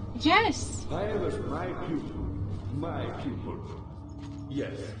 Yes! I was my pupil. My pupil.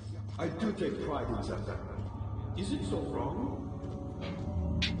 Yes, I do take pride in that. Is it so wrong?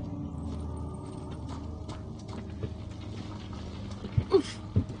 Oof.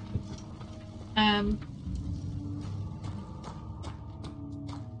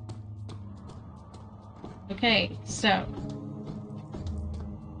 Okay, so...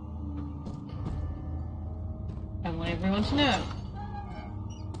 I want everyone to know.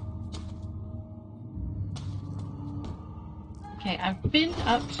 Okay, I've been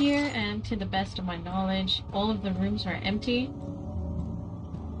up here, and to the best of my knowledge, all of the rooms are empty.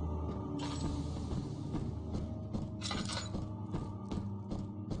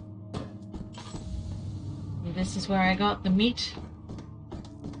 And this is where I got the meat.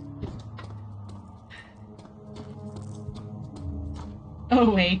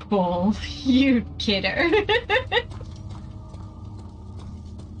 Oh, 8-ball, you kidder.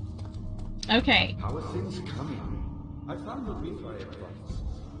 Okay. How are things coming? I found the Wi-Fi advice.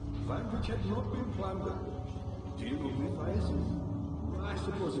 Land which had not been plundered. Do you know Wi-Fi? I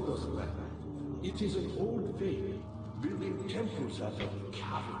suppose it doesn't matter. It is an old faith, building temples out of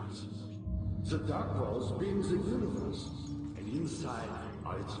caverns. The dark walls being the universe, and inside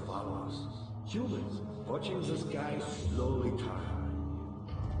Its followers, humans watching the sky slowly turn.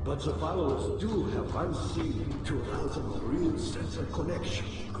 But the followers do have one thing to allow them a real sense of connection,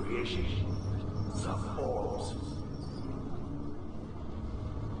 creation. The orbs.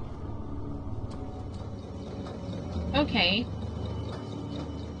 Okay.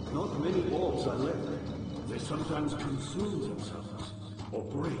 Not many orbs are left. They sometimes consume themselves, or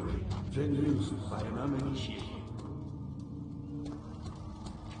break, then used by an uninitiated.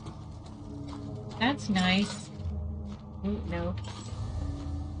 That's nice. Ooh, no.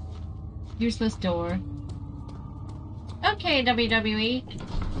 Useless door. Okay, WWE.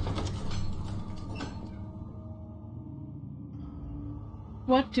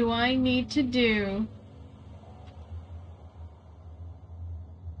 What do I need to do?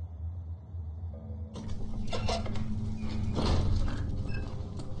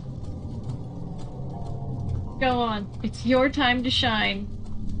 Go on. It's your time to shine.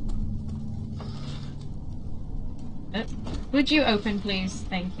 Would you open, please?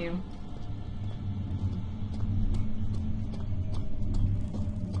 Thank you.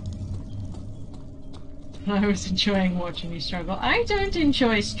 I was enjoying watching you struggle. I don't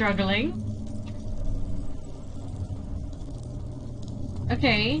enjoy struggling.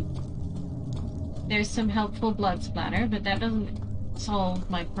 Okay. There's some helpful blood splatter, but that doesn't solve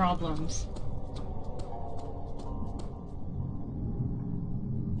my problems.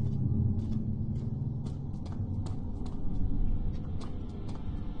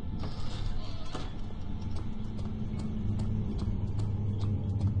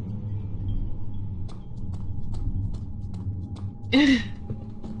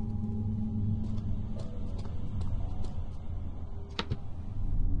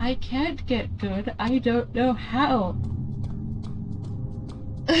 I can't get good. I don't know how.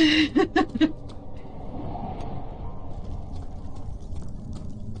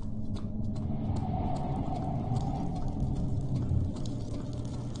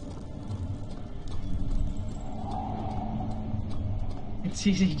 It's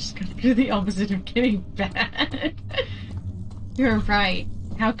easy, you just gotta do the opposite of getting bad. You're right.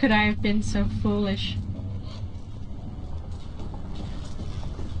 How could I have been so foolish?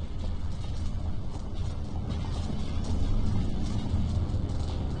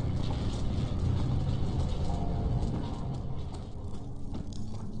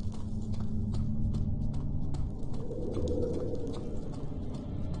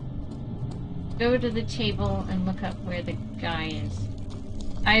 Go to the table and look up where the guy is.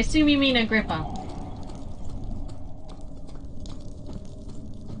 I assume you mean Agrippa.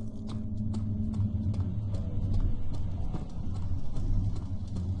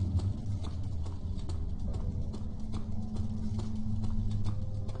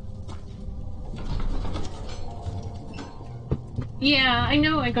 Yeah, I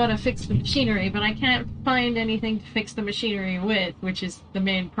know I gotta fix the machinery, but I can't find anything to fix the machinery with, which is the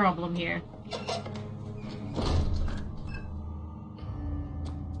main problem here.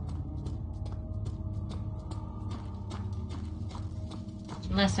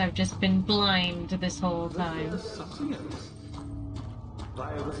 Unless I've just been blind this whole time. There's something else.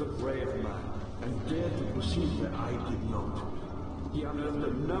 Fire was a brave man and dared to proceed where I did not. He unearthed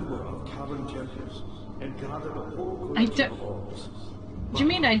a number of cavern temples and gathered a whole collection of orbs. Do you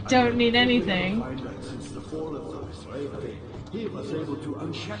mean I don't need anything? Since the fall of the slavery, he was able to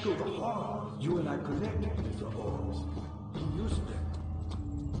unshackle the horror you and I connected with the orbs. He used them.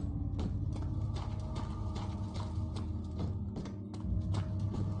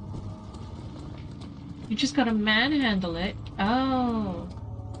 You just gotta manhandle it. Oh.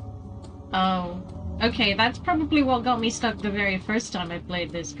 Oh. Okay, that's probably what got me stuck the very first time I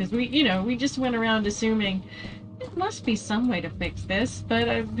played this, because we just went around assuming there must be some way to fix this, but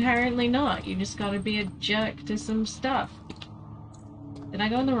apparently not. You just gotta be a jerk to some stuff. Did I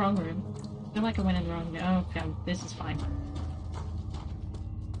go in the wrong room? I feel like I went in the wrong room. Oh, okay, this is fine.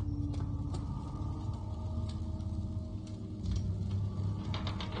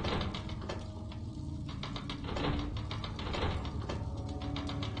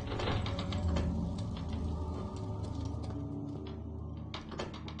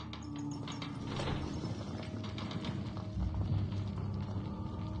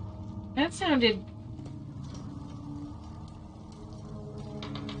 That sounded...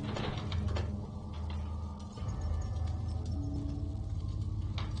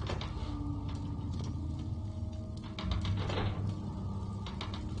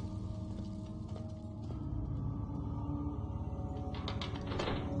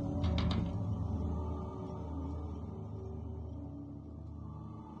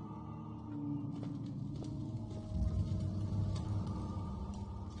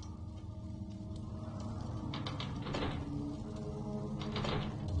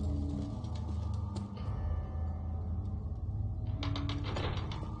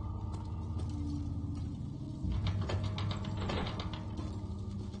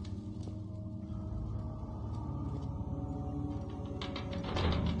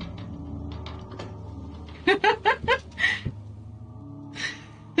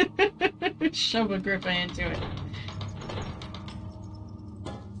 shove Agrippa into it.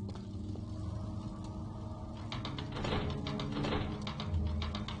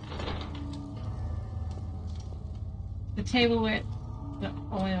 The table where the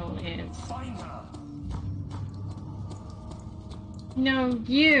oil is. Find her! No,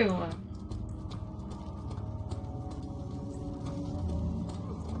 you!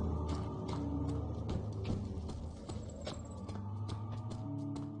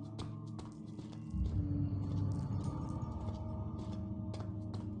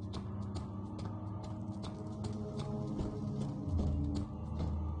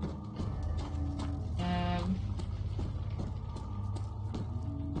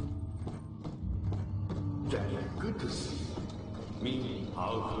 Daddy, good to see you. Me,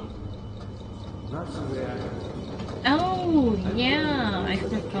 powerful. Not the way I Oh, yeah, I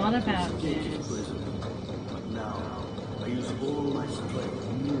forgot about escaped this. prison. But now, I use all my strength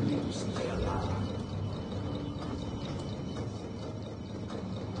merely to stay alive.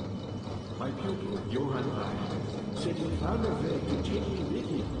 My pupil, Johann Ryan, said he found a way to take me with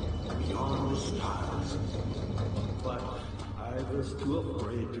him beyond the stars. But I was too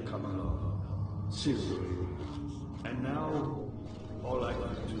afraid to come along. Seriously. And now, all I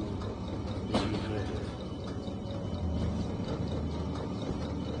can do is regret it.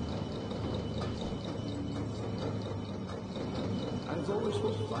 I've always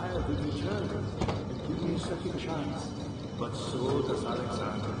hoped fire would return and give me a second chance. But so does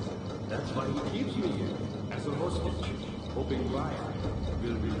Alexander. That's why he keeps me here, as a hostage, hoping Ryan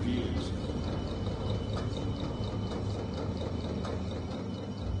will reveal himself.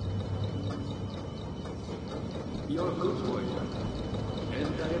 You're a good boy,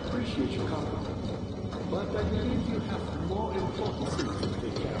 and I appreciate your company. But I believe you have more important things to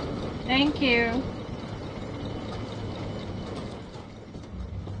take care of. Thank you.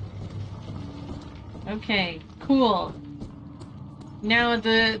 Okay, cool. Now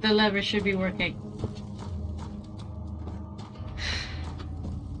the lever should be working.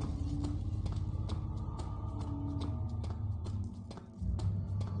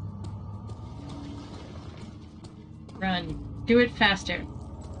 Run. Do it faster.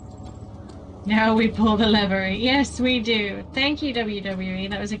 Now we pull the lever. Yes, we do. Thank you, WWE.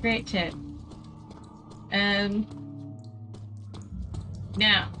 That was a great tip.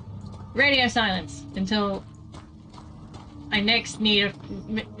 Now, radio silence until I next need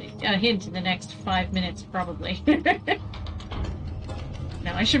a hint in the next 5 minutes, probably.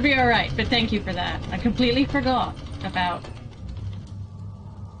 No, I should be alright, but thank you for that. I completely forgot about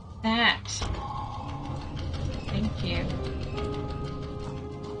that. Thank you.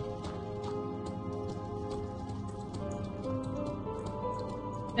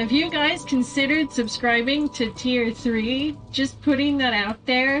 Have you guys considered subscribing to Tier 3? Just putting that out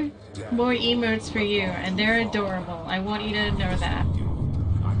there. More emotes for you, and they're adorable. I want you to know that.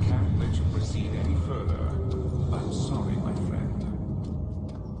 I can't let you proceed any further. I'm sorry, my friend.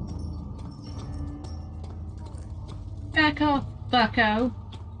 Back off, bucko.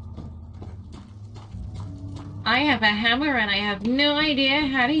 I have a hammer and I have no idea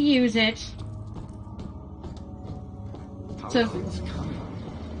how to use it. So, Things coming.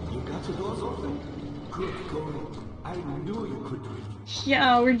 You got the doors open? Good going. I knew you could do it.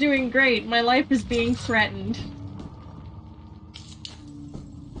 yeah, we're doing great. My life is being threatened.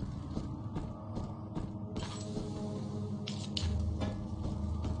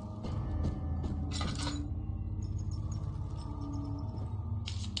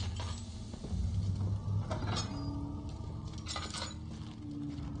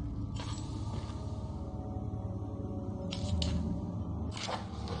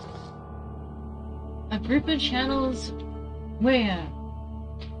 Agrippa channels where?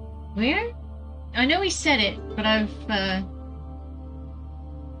 Where? I know he said it, but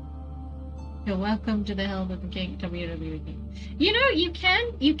You're welcome to the hell of the King WWE. You know,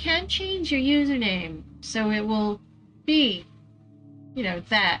 you can change your username so it will be, you know,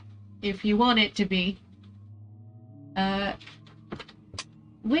 that if you want it to be.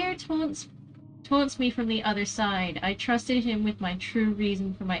 Where taunts me from the other side. I trusted him with my true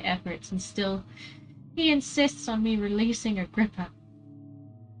reason for my efforts, and still he insists on me releasing Agrippa.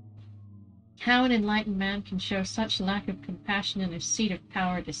 How an enlightened man can show such lack of compassion in a seat of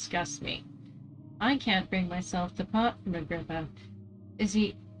power disgusts me. I can't bring myself to part from Agrippa, as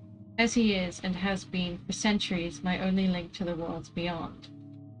he is and has been for centuries my only link to the worlds beyond.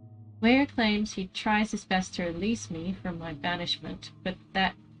 Ware claims he tries his best to release me from my banishment, but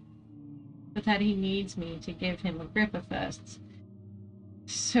that he needs me to give him Agrippa first,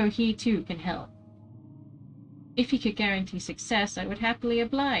 so he too can help. If he could guarantee success, I would happily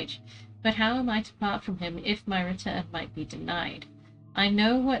oblige, But how am I to part from him if my return might be denied? I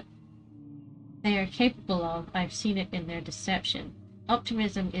know what they are capable of. I've seen it in their deception.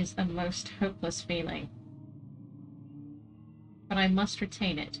 Optimism is a most hopeless feeling. But I must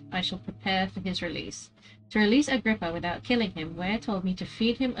retain it. I shall prepare for his release. To release Agrippa without killing him, Ware told me to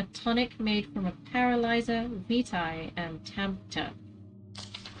feed him a tonic made from a paralyzer, vitae, and tampta.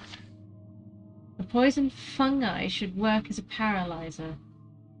 The poison fungi should work as a paralyzer.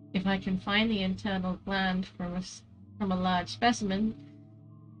 If I can find the internal gland from a large specimen,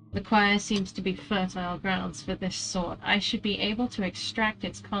 the choir seems to be fertile grounds for this sort. I should be able to extract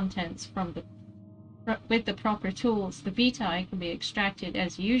its contents with the proper tools. The vitae can be extracted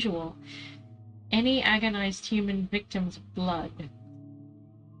as usual. Any agonized human victim's blood.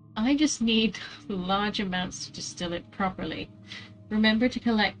 I just need large amounts to distill it properly. Remember to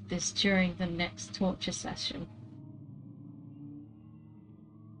collect this during the next torture session.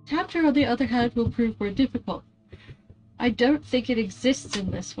 Capture, on the other hand, will prove more difficult. I don't think it exists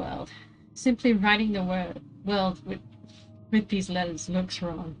in this world. Simply writing the world with these letters looks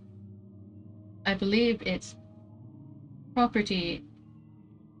wrong. I believe it's a property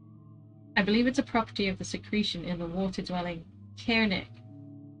of the secretion in the water-dwelling Cairnic.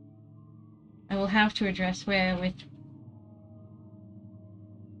 I will have to address Ware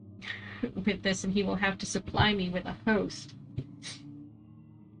with this, and he will have to supply me with a host.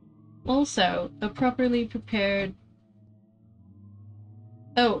 Also, a properly prepared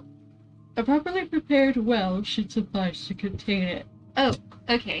well should suffice to contain it. Oh,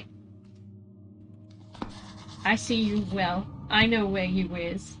 okay. I see you well. I know where you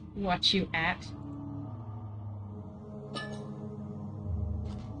is, what you at.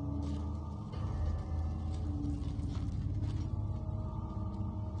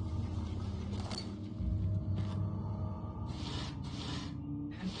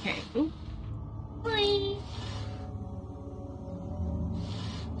 Okay. Ooh. Bye.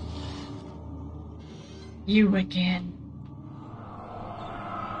 You again.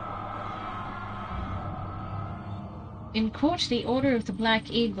 In court, the Order of the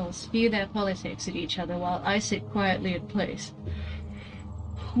Black Eagles spew their politics at each other while I sit quietly in place,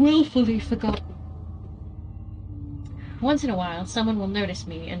 willfully forgotten. Once in a while, someone will notice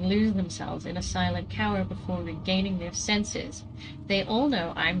me and lose themselves in a silent cower before regaining their senses. They all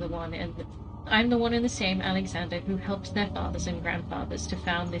know I'm the one and the same Alexander who helped their fathers and grandfathers to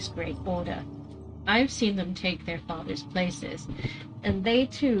found this great order. I've seen them take their fathers' places, and they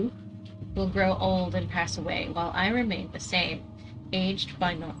too will grow old and pass away, while I remain the same, aged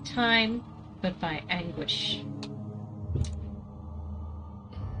by not time, but by anguish.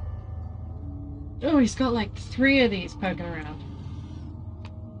 Oh, he's got like 3 of these poking around.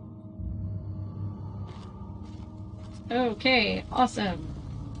 Okay, awesome.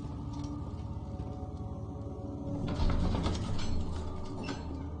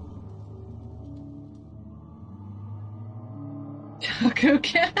 Taco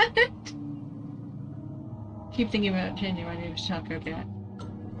Cat? Keep thinking about changing my name to Taco Cat.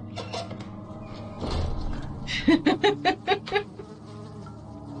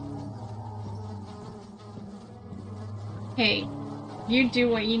 Hey, you do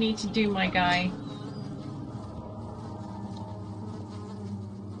what you need to do, my guy.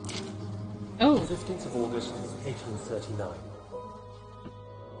 Oh. 15th of August, 1839.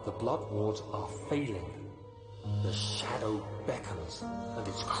 The blood wards are failing. The shadow beckons, and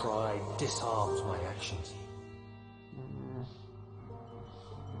its cry disarms my actions.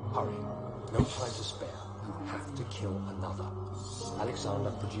 Hurry. No time to spare. You have to kill another.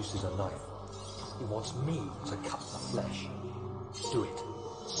 Alexander produces a knife. He wants me to cut the flesh. Do it.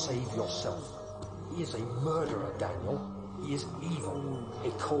 Save yourself. He is a murderer, Daniel. He is evil.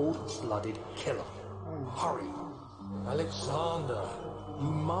 A cold-blooded killer. Hurry. Alexander, you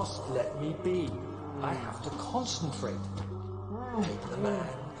must let me be. I have to concentrate. Take the man,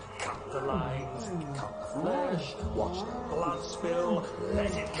 cut the lines, cut the flesh, watch the blood spill,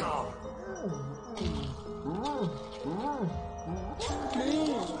 let it come.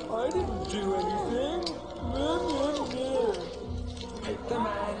 Please, I didn't do anything. Take the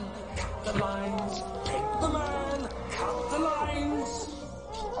man, cut the lines, take the man, cut the lines.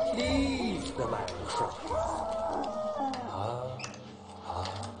 Leave the man cry.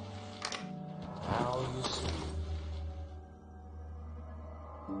 Now you see.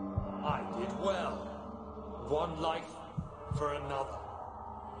 I did well. One life for another.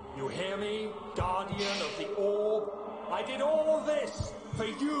 You hear me, guardian of the orb? I did all this for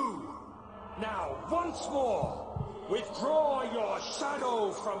you. Now, once more, withdraw your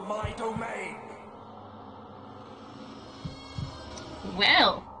shadow from my domain.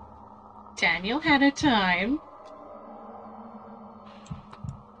 Well, Daniel had a time.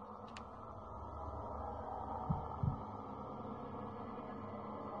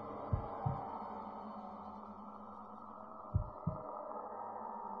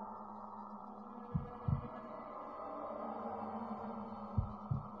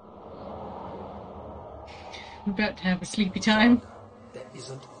 I'm about to have a sleepy time. There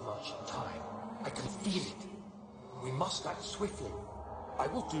isn't much time. I can feel it. We must act swiftly. I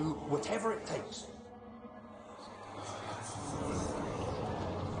will do whatever it takes.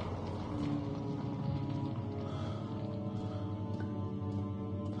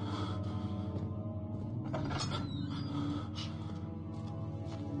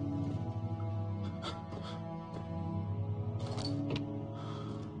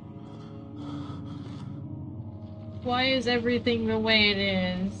 Why is everything the way it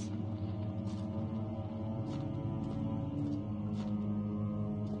is?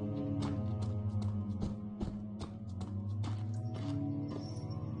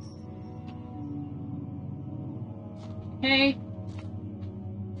 Okay.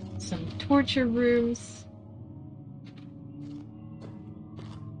 Some torture rooms.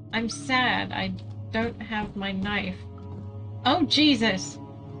 I'm sad I don't have my knife. Oh, Jesus!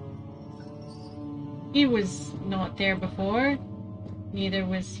 He was not there before. Neither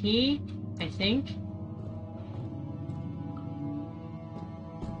was he, I think.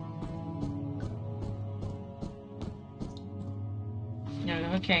 No,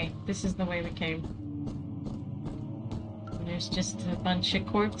 okay. This is the way we came. And there's just a bunch of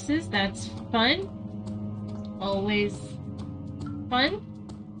corpses. That's fun. Always fun.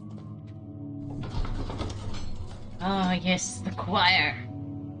 Ah, yes, the choir.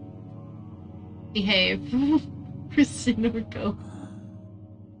 Behave. Prison or go.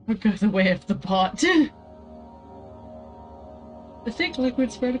 Or go the way of the pot. The thick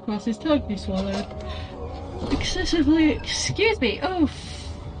liquid spread across his tongue he swallowed. Excessively... Excuse me. Oh,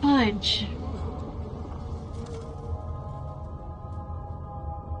 fudge.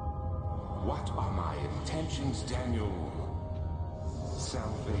 What are my intentions, Daniel?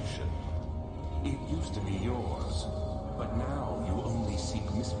 Salvation. It used to be yours, but now you only seek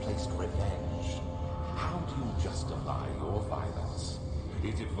misplaced revenge. How do you justify your violence?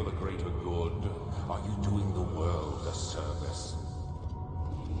 Is it for the greater good? Are you doing the world a service?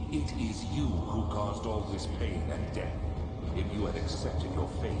 It is you who caused all this pain and death. If you had accepted your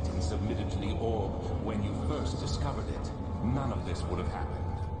fate and submitted to the orb when you first discovered it, none of this would have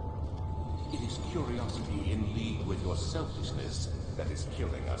happened. It is curiosity in league with your selfishness that is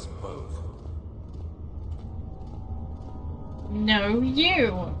killing us both. No,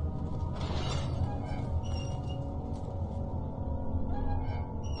 you!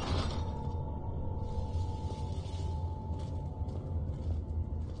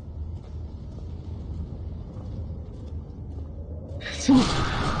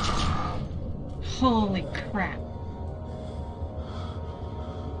 Holy crap.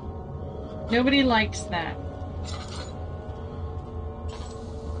 Nobody likes that.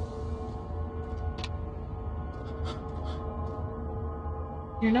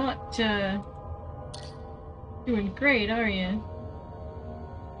 You're not, doing great, are you?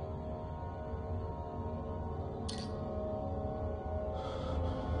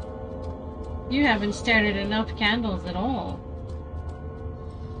 You haven't started enough candles at all.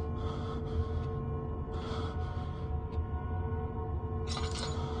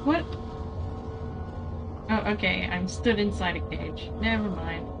 What? Oh, okay, I'm stood inside a cage. Never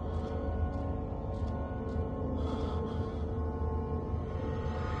mind.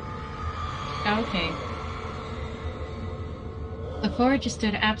 Okay. The forager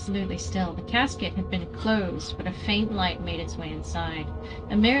stood absolutely still. The casket had been closed, but a faint light made its way inside.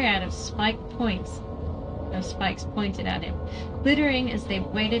 A myriad of spikes pointed at him, glittering as they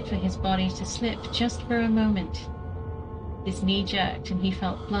waited for his body to slip just for a moment. His knee jerked, and he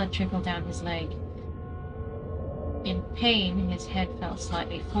felt blood trickle down his leg. In pain, his head fell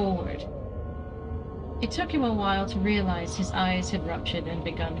slightly forward. It took him a while to realize his eyes had ruptured and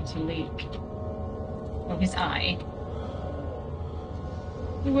begun to leak. Oh, his eye.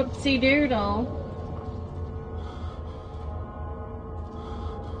 Whoopsie doodle.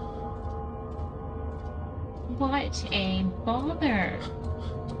 What a bother.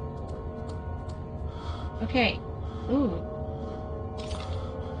 Okay. Ooh.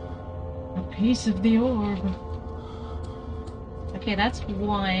 A piece of the orb. Okay, that's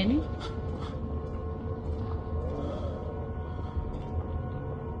one.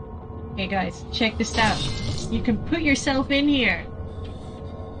 Okay, guys, check this out. You can put yourself in here.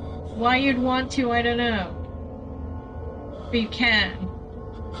 Why you'd want to, I don't know. But you can.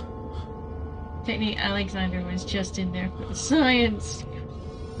 Technically, Alexander was just in there for the science.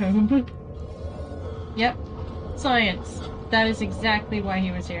 Yep, science. That is exactly why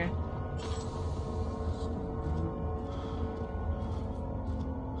he was here.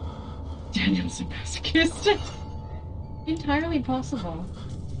 Daniel's a masochist. Entirely possible.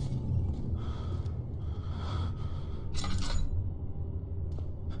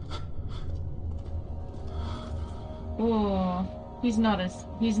 Oh, he's not a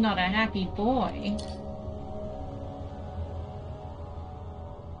happy boy.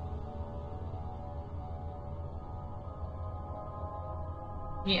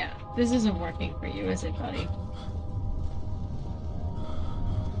 Yeah, this isn't working for you, is it, buddy?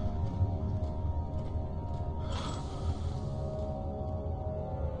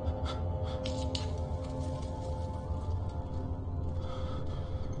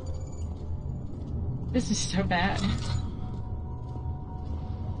 This is so bad.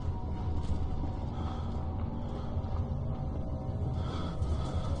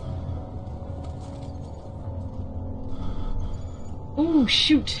 Oh,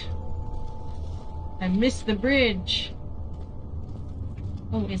 shoot! I missed the bridge.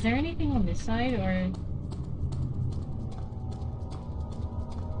 Oh, is there anything on this side, or...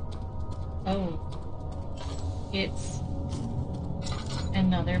 Oh. It's...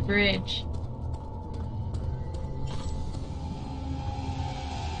 another bridge.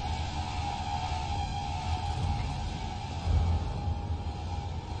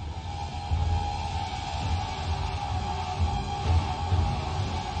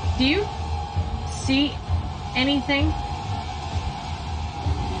 Do you see anything?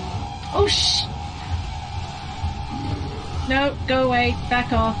 Oh, no, go away.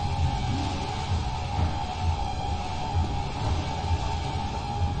 Back off.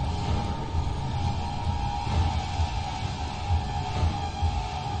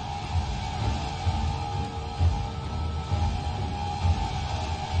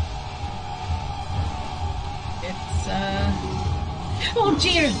 Oh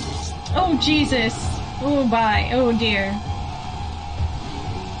dear! Oh Jesus! Oh bye! Oh dear!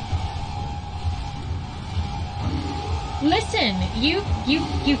 Listen, you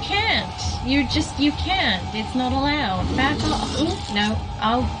can't. You can't. It's not allowed. Back off. Ooh, no,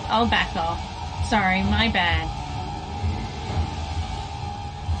 I'll back off. Sorry, my bad.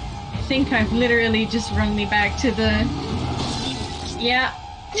 I think I've literally just run me back to the... Yeah.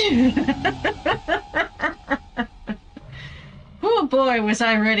 Oh boy, was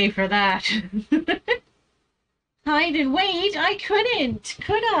I ready for that. Hide and wait? I couldn't,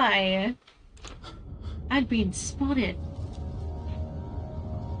 could I? I'd been spotted.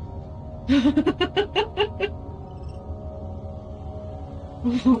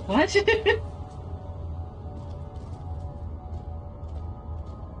 What?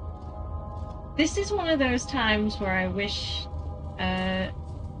 This is one of those times where I wish the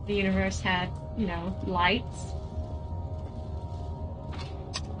universe had, you know, lights.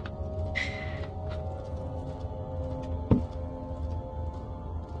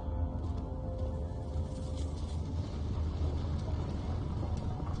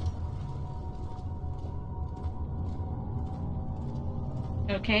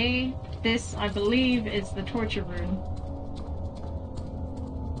 Okay, this, I believe, is the torture room.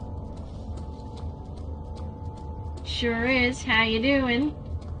 Sure is. How you doing?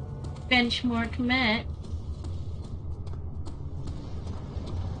 Benchmark met.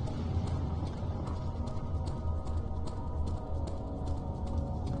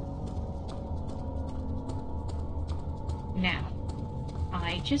 Now,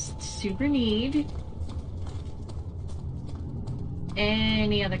 I just super need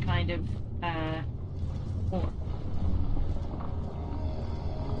any other kind of ore.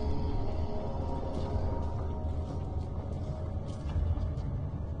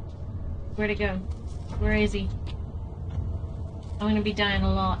 Where'd it go? Where is he? I'm gonna be dying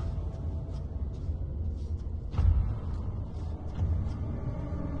a lot.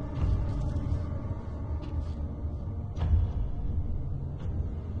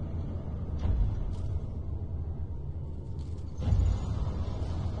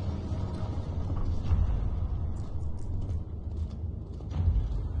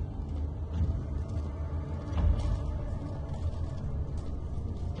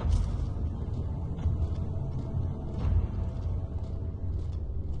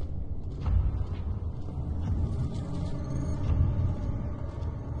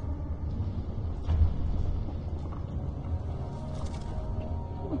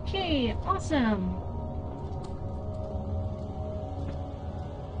 Okay, awesome.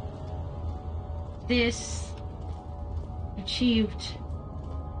 This achieved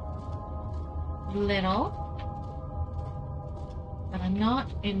little. But I'm not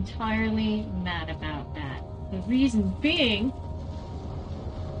entirely mad about that. The reason being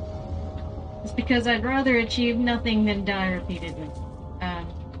is because I'd rather achieve nothing than die repeatedly.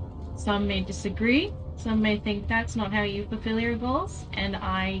 Some may disagree, some may think that's not how you fulfill your goals, and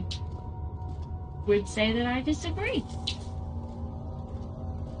I would say that I disagree.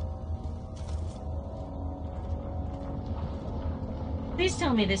 Please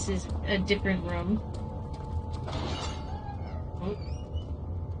tell me this is a different room.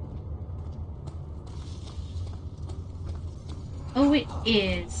 Oh, it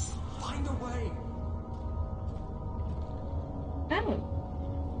is. Find a way. Oh.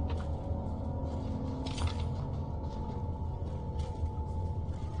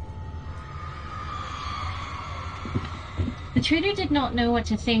 The trader did not know what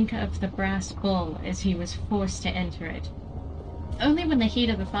to think of the brass bull as he was forced to enter it. Only when the heat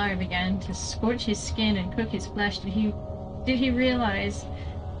of the fire began to scorch his skin and cook his flesh did he realize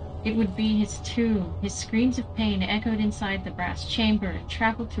it would be his tomb. His screams of pain echoed inside the brass chamber and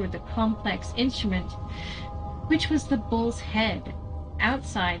traveled through the complex instrument, which was the bull's head.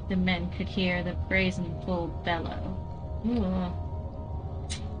 Outside, the men could hear the brazen bull bellow. Ooh.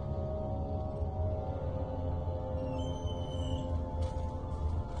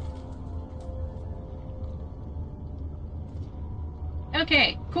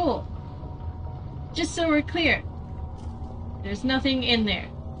 Okay, cool. Just so we're clear, there's nothing in there.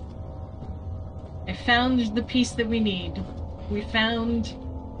 I found the piece that we need. We found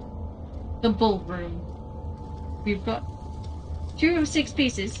the bull room. We've got 2 of 6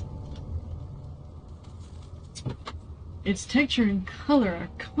 pieces. Its texture and color are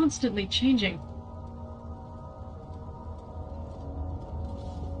constantly changing.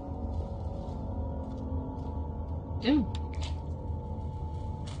 Ooh.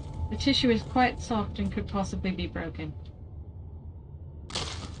 The tissue is quite soft and could possibly be broken.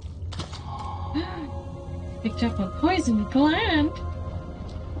 Picked up a poisoned gland.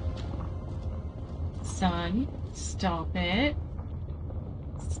 Son, stop it.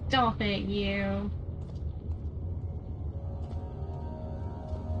 Stop it, you.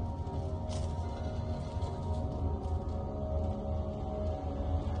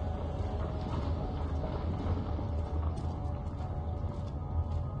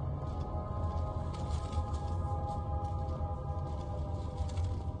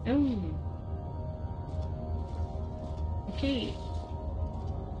 Oh. Okay.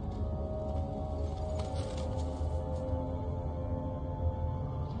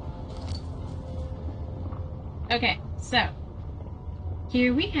 Okay, so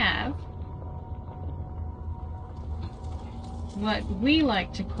here we have what we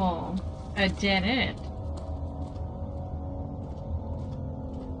like to call a dead end.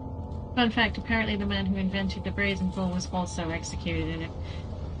 Fun fact, apparently the man who invented the brazen bull was also executed in it.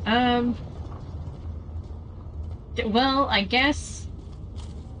 Well, I guess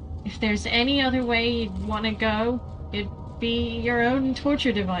if there's any other way you'd want to go, it'd be your own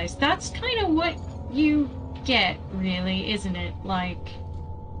torture device. That's kind of what you get, really, isn't it? Like,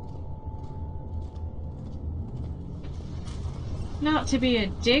 not to be a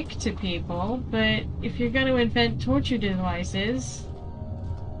dick to people, but if you're going to invent torture devices,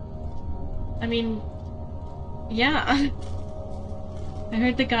 I mean, yeah. I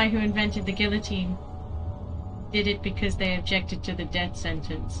heard the guy who invented the guillotine did it because they objected to the death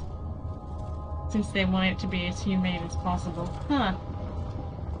sentence, since they want it to be as humane as possible. Huh.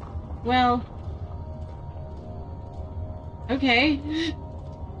 Well, okay.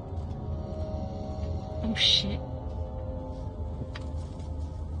 Oh shit.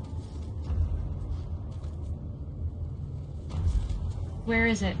 Where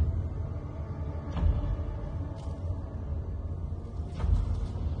is it?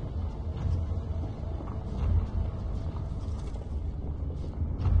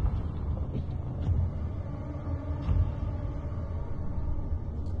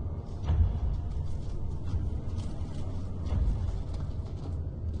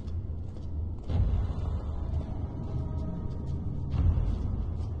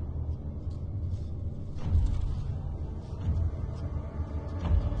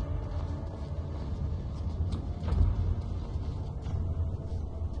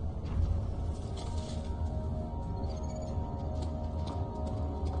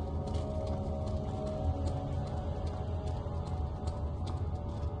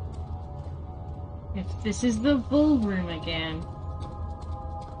 If this is the bull room again.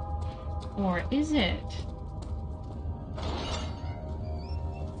 Or is it?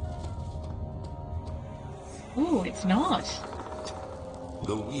 Ooh, it's not.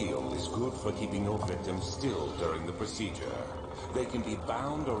 The wheel is good for keeping your victims still during the procedure. They can be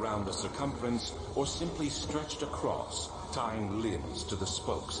bound around the circumference or simply stretched across, tying limbs to the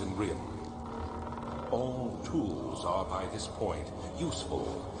spokes and rim. All tools are by this point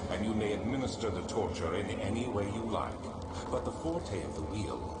useful, and you may administer the torture in any way you like. But the forte of the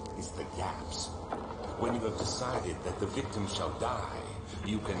wheel is the gaps. When you have decided that the victim shall die,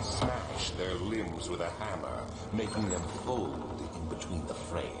 you can smash their limbs with a hammer, making them fold in between the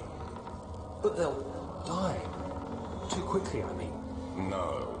frame. But they'll die. Too quickly, I mean.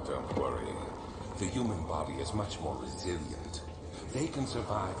 No, don't worry. The human body is much more resilient. They can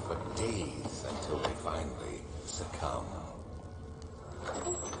survive for days until they finally succumb.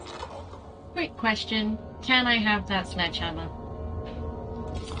 Quick question. Can I have that sledgehammer?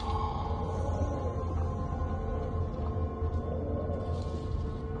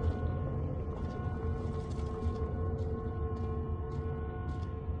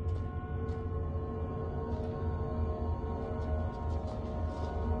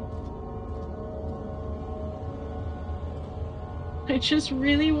 I just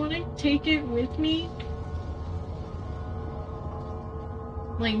really want to take it with me.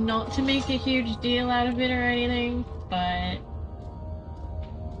 Like, not to make a huge deal out of it or anything, but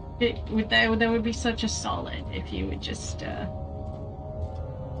that would be such a solid if you would just do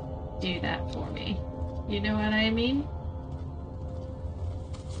that for me. You know what I mean?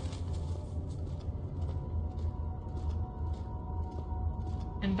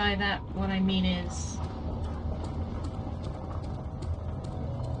 And by that, what I mean is,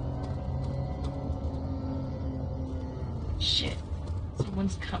 shit.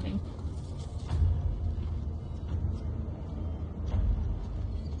 Someone's coming.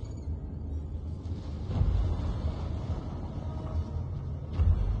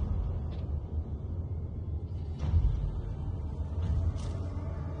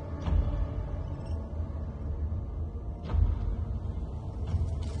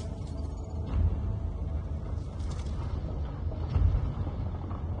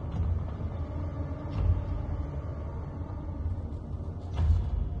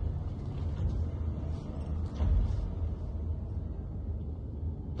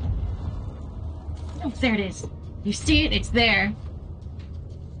 Oh, there it is. You see it? It's there.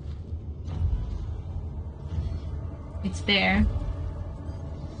 It's there.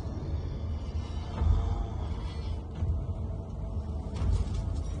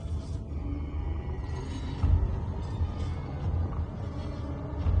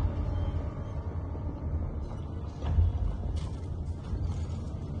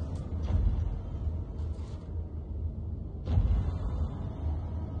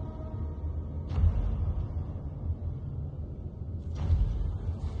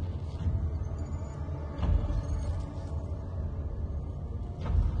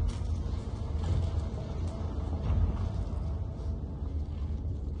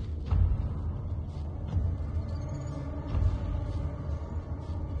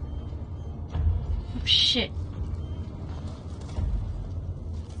 Oh, shit.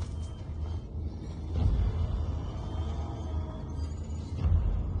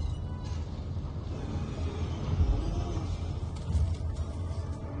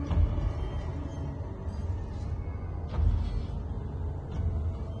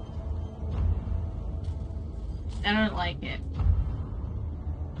 I don't like it.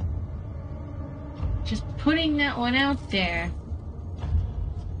 Just putting that one out there.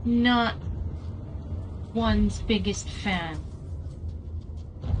 Not one's biggest fan.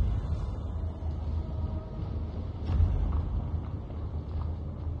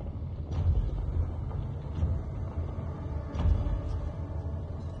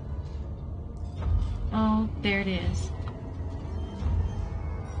 Oh, there it is.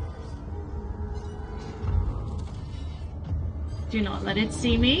 Do not let it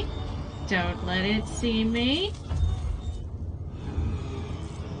see me. Don't let it see me.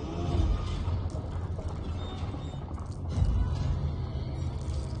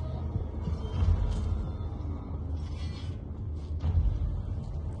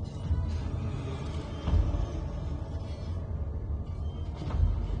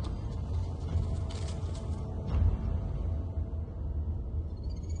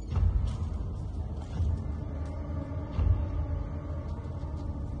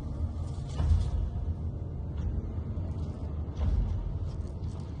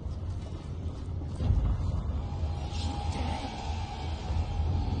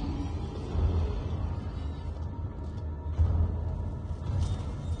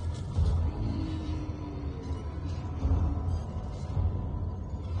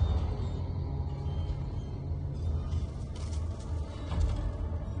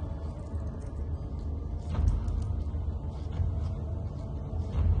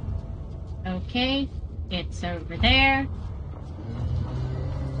 Okay, it's over there.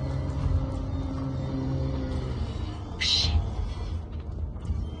 Psh.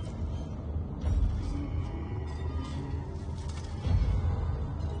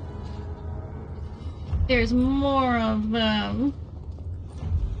 There's more of them.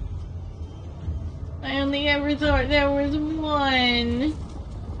 I only ever thought there was one.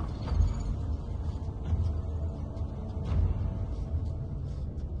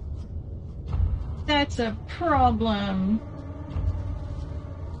 That's a problem.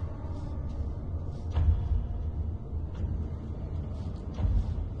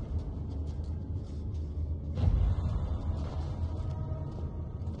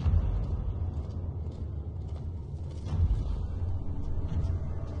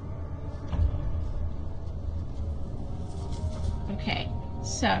 Okay,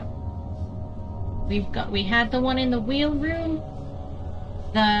 so we had the one in the wheel room,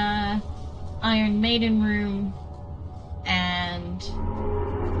 the Iron Maiden room, and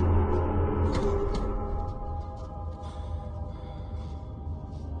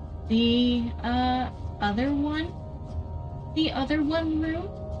the other one, room,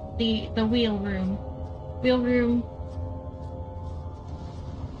 the wheel room,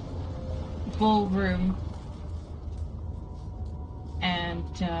 bull room, and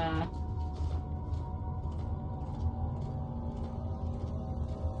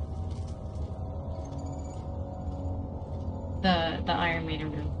the Iron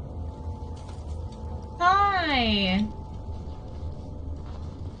Maiden room. Hi.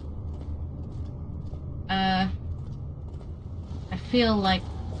 I feel like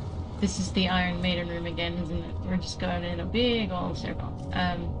this is the Iron Maiden room again, isn't it? We're just going in a big old circle.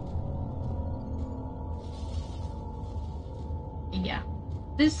 Yeah.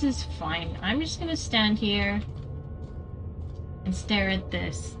 This is fine. I'm just gonna stand here and stare at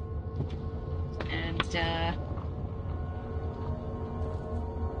this. And,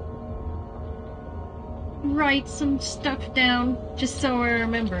 write some stuff down, just so I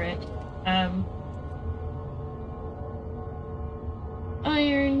remember it.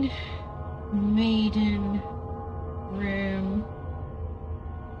 Iron Maiden room.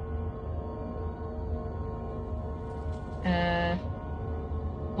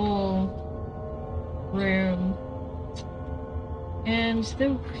 Bull room. And the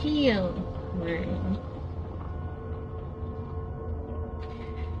wheel room.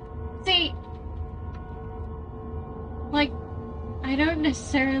 See, like, I don't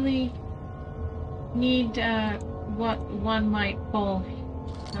necessarily need, what one might call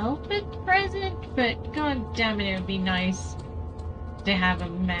help at present, but god damn it, it would be nice to have a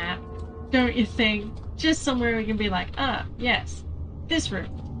map, don't you think? Just somewhere we can be like, ah, yes, this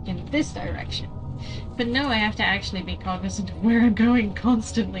room, in this direction. But no, I have to actually be cognizant of where I'm going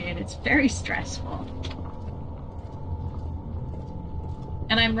constantly, and it's very stressful.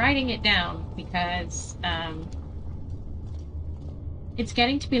 And I'm writing it down because, it's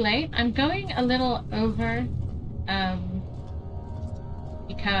getting to be late. I'm going a little over,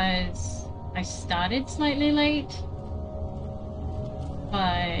 because I started slightly late,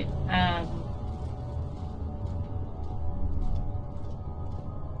 but,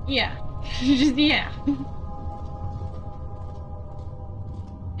 yeah. Just, yeah.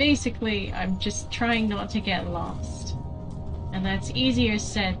 Basically, I'm just trying not to get lost. And that's easier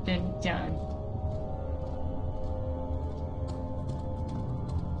said than done.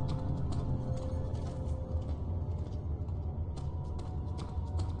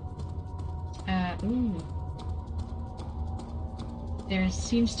 Ooh. There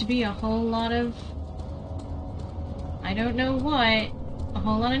seems to be a whole lot of... I don't know what. A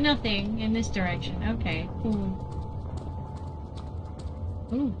whole lot of nothing in this direction. Okay, cool.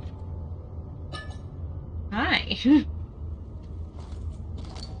 Ooh. Hi.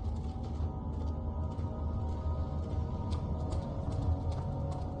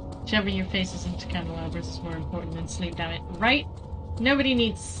 Shoving your faces into candelabras is more important than sleep, damn it. Right? Nobody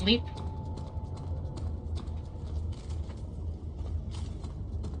needs sleep.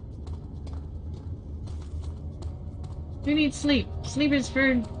 Who needs sleep? Sleep is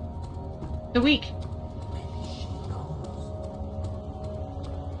for the weak.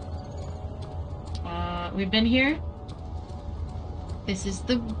 We've been here. This is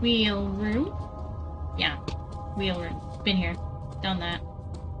the wheel room. Yeah, wheel room. Been here. Done that.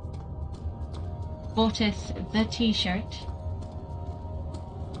 Boughteth the t-shirt.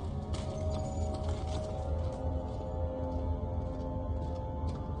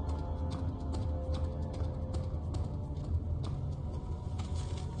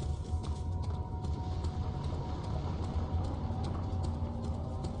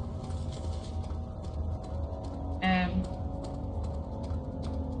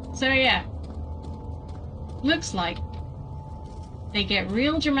 So yeah, looks like they get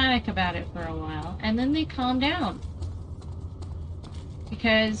real dramatic about it for a while, and then they calm down.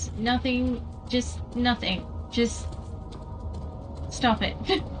 Because nothing, just stop it.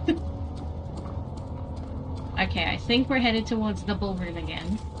 Okay, I think we're headed towards the ballroom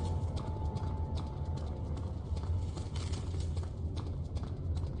again.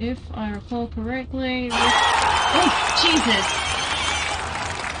 If I recall correctly... Oh, Jesus!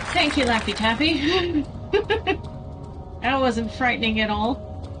 Thank you, Laffy Taffy. That wasn't frightening at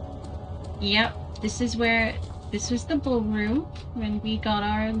all. Yep, this is where... This was the ballroom when we got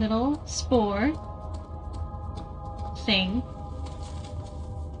our little spore thing.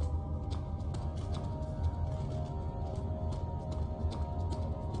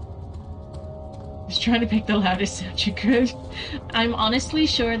 I was trying to pick the loudest sound you could. I'm honestly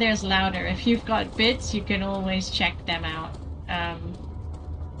sure there's louder. If you've got bits, you can always check them out.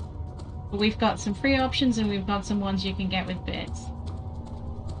 But we've got some free options and we've got some ones you can get with bits.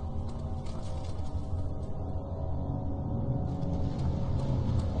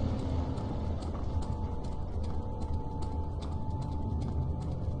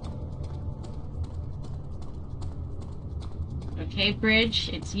 Okay, Bridge,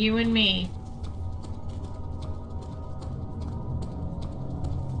 it's you and me.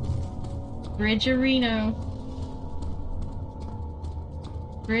 Bridge Areno.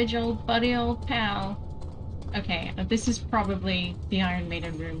 Bridge, old buddy, old pal. Okay, this is probably the Iron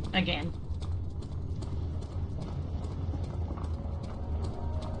Maiden room again.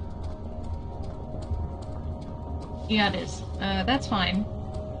 Yeah, it is. That's fine.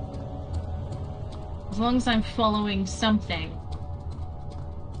 As long as I'm following something.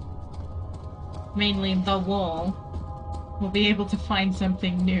 Mainly the wall. We'll be able to find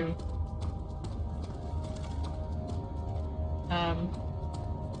something new.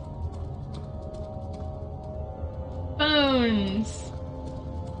 Bones!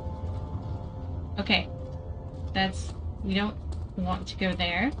 Okay. That's... We don't want to go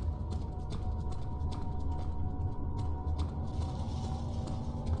there.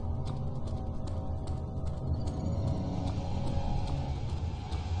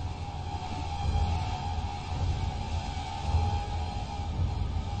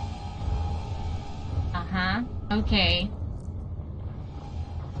 Okay.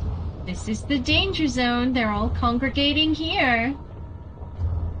 This is the danger zone. They're all congregating here.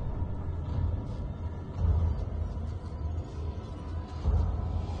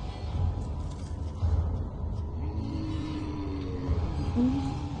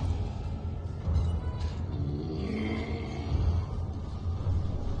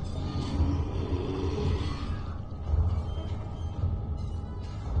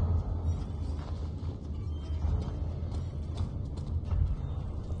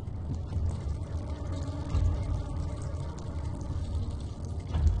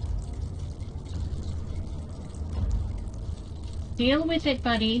 Deal with it,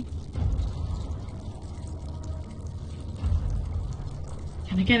 buddy.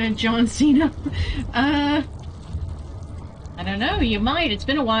 Can I get a John Cena? I don't know, you might. It's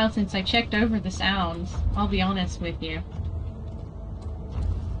been a while since I checked over the sounds. I'll be honest with you.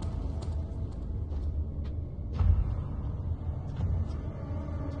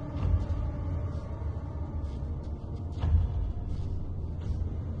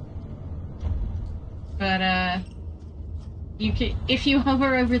 But, you can, if you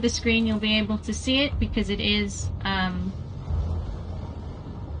hover over the screen, you'll be able to see it because it is,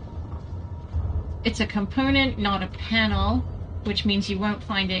 it's a component, not a panel, which means you won't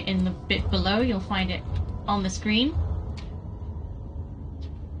find it in the bit below, you'll find it on the screen.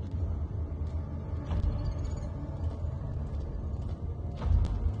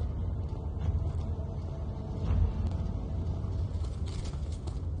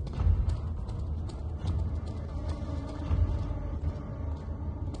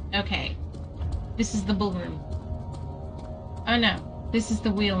 Okay, this is the bull room. Oh no, this is the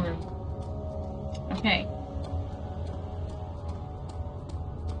wheel room. Okay.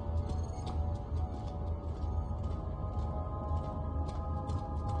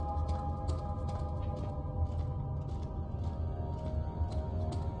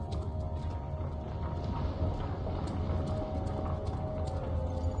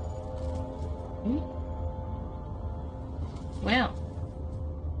 Well.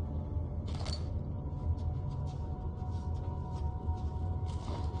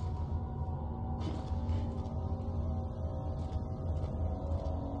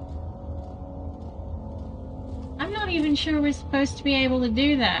 I'm not even sure we're supposed to be able to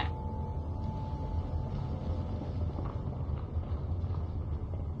do that.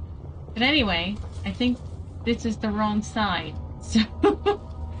 But anyway, I think this is the wrong side. So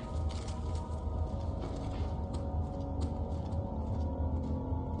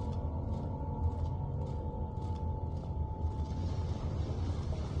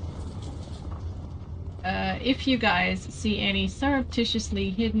if you guys see any surreptitiously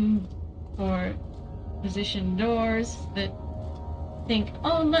hidden or positioned doors that think,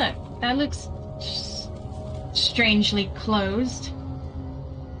 oh look, that looks strangely closed.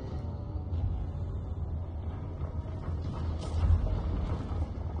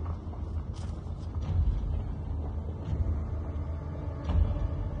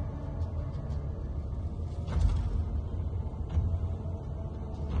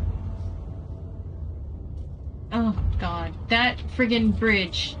 Oh god, that friggin'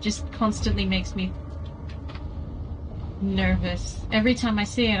 bridge just constantly makes me nervous. Every time I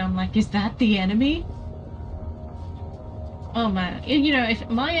see it, I'm like, is that the enemy? Oh man, you know, if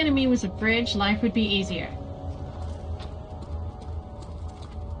my enemy was a bridge, life would be easier.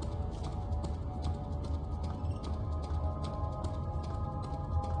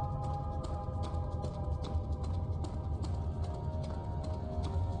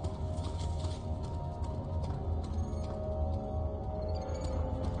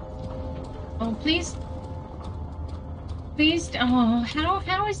 Oh, please. Please, oh,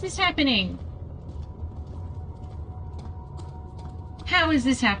 how is this happening? How is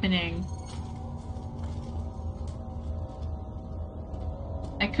this happening?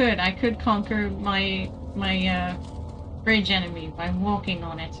 I could conquer my bridge enemy by walking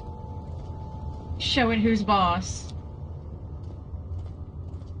on it. Show it who's boss.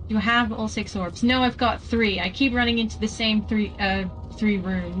 You have all 6 orbs. No, I've got 3. I keep running into the same three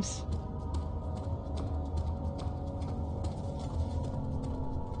rooms.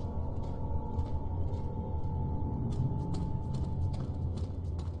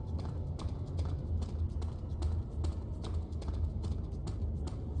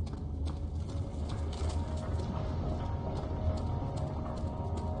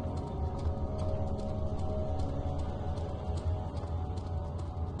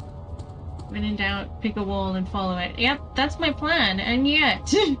 When in doubt, pick a wall and follow it. Yep, that's my plan, and yet...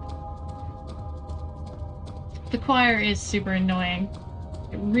 the choir is super annoying.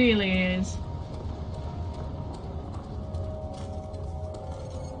 It really is.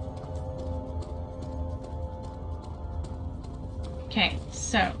 Okay,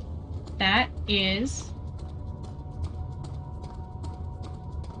 so... that is...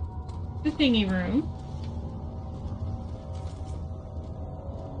 the thingy room.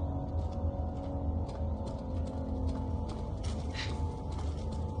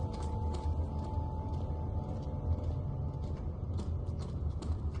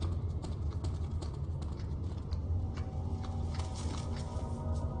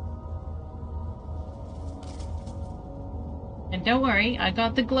 And don't worry, I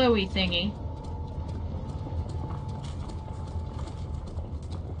got the glowy thingy.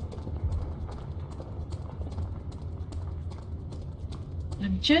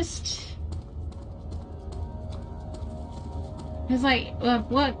 I'm just... It's like,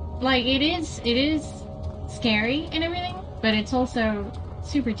 what, like, it is scary and everything, but it's also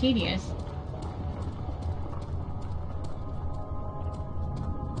super tedious.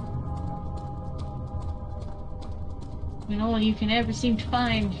 And all you can ever seem to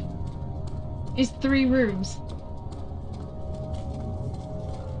find is 3 rooms.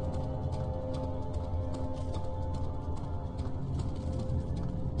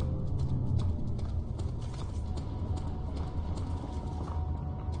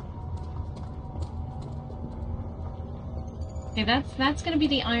 Okay, that's gonna be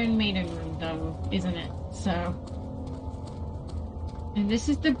the Iron Maiden room though, isn't it? So... and this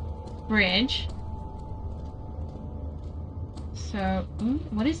is the bridge. So,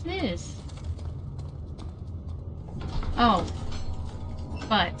 what is this? Oh.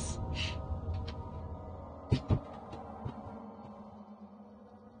 Butts.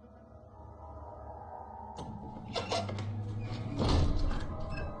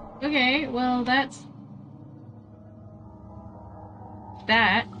 Okay, well, that's...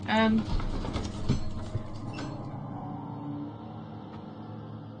 that.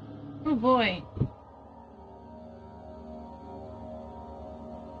 Oh boy.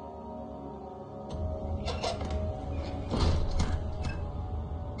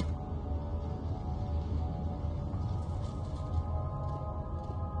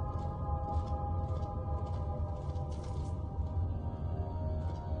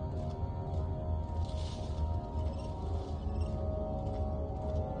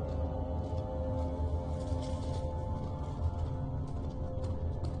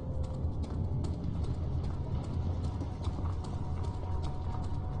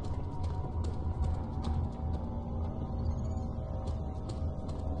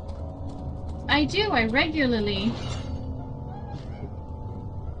 I do. I regularly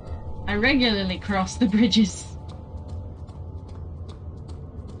cross the bridges.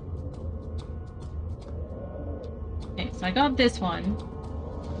 Okay, so I got this one.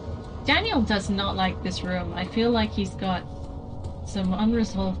 Daniel does not like this room. I feel like he's got some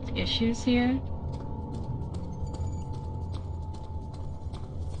unresolved issues here.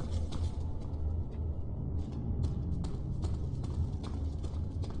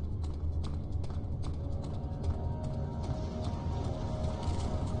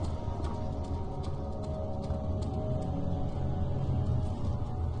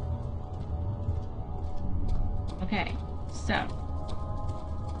 Okay, so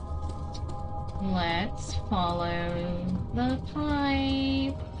let's follow the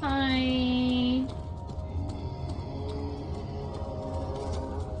pipe.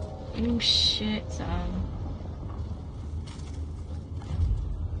 Oh shit,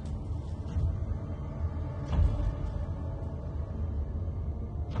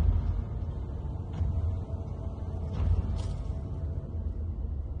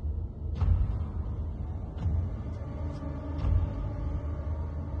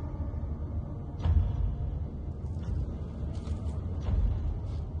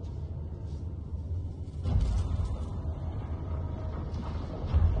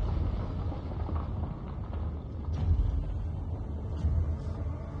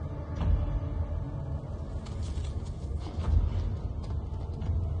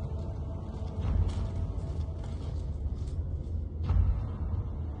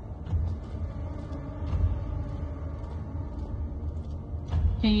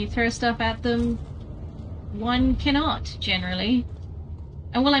 Can you throw stuff at them? One cannot, generally.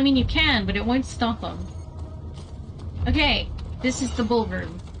 Oh, well, I mean, you can, but it won't stop them. Okay, this is the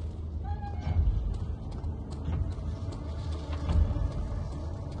ballroom.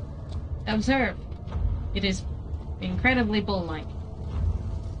 Observe. It is incredibly bull-like.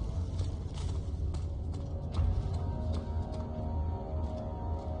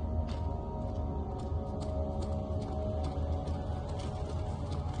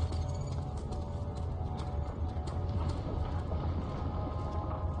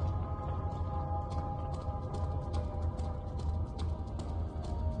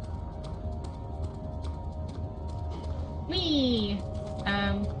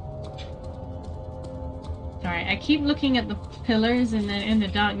 Sorry, I keep looking at the pillars and then in the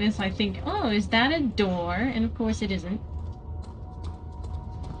darkness I think, oh, is that a door? And of course it isn't.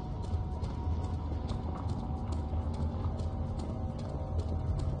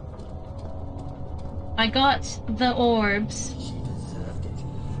 I got the orbs. She deserved it,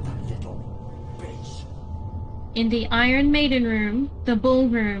 that little bitch. In the Iron Maiden room, the Bull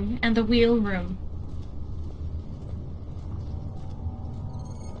room, and the Wheel room.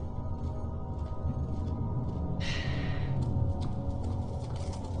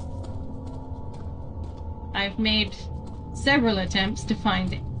 I've made several attempts to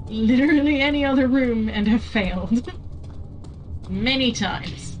find literally any other room and have failed. Many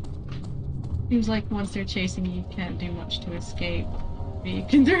times. Seems like once they're chasing you, you can't do much to escape. But you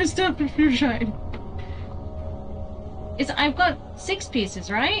can throw stuff if you're trying. I've got 6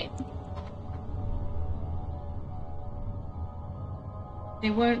 pieces, right? They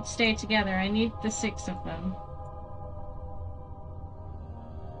won't stay together. I need the 6 of them.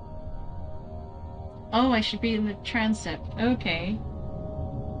 Oh, I should be in the transept. Okay.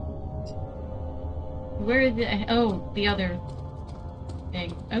 Where are the... Oh, the other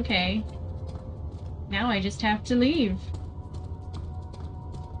thing. Okay. Now I just have to leave.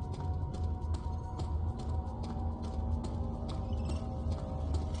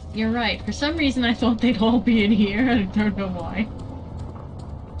 You're right. For some reason I thought they'd all be in here. I don't know why.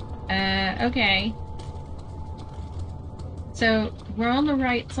 Okay. So, we're on the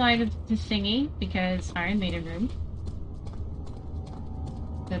right side of the thingy, because Iron Maiden room.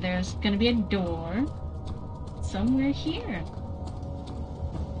 So there's gonna be a door somewhere here.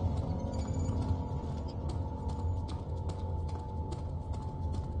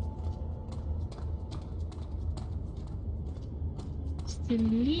 Just a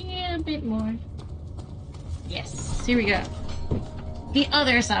little bit more. Yes, here we go. The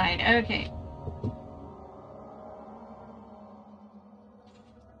other side, okay.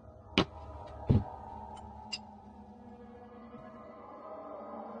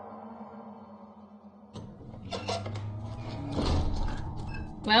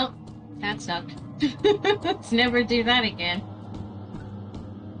 Well, that sucked. Let's never do that again.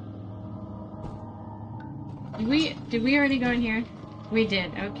 Did we already go in here? We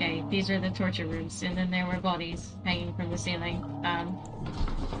did, okay. These are the torture rooms, and then there were bodies hanging from the ceiling.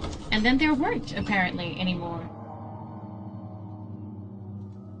 And then there weren't, apparently, anymore.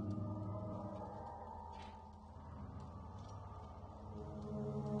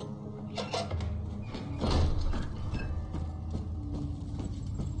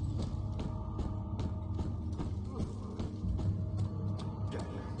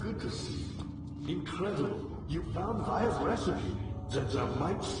 Good to see you. Incredible. You found Vaya's recipe. Then there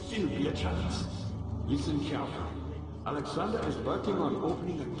might still be a chance. Listen carefully. Alexander is working on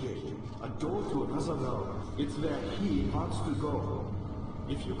opening a gate, a door to another realm. It's where he wants to go.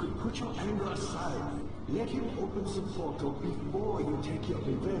 If you could put your anger aside, let him open the portal before you take your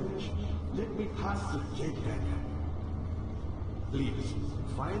revenge. Let me pass the gate back. Please,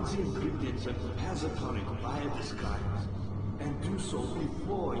 find the ingredients and prepare the tonic via disguise. And do so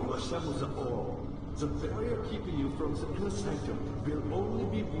before you assemble the ore. The barrier keeping you from the inner sanctum will only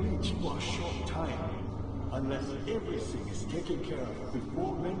be breached for a short time. Unless everything is taken care of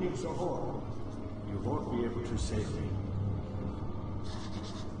before mending the ore, you won't be able to save me.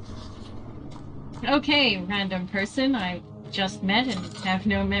 Okay, random person I just met and have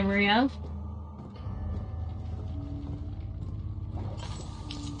no memory of.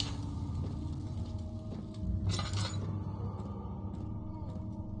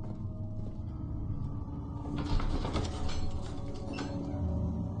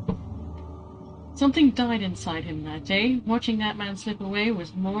 Something died inside him that day. Watching that man slip away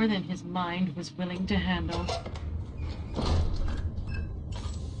was more than his mind was willing to handle.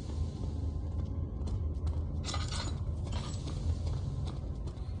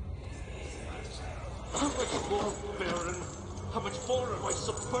 How much more, Baron? How much more am I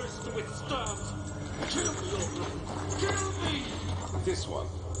supposed to withstand? Kill me, Ulrich! Kill me! This one,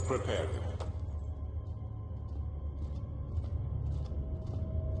 prepare him.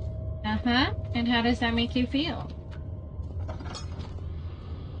 Uh-huh. And how does that make you feel?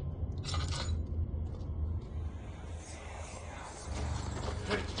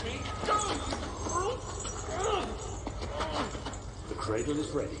 Let me go! The cradle is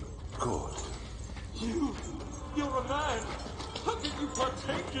ready. Good. You're a man! How can you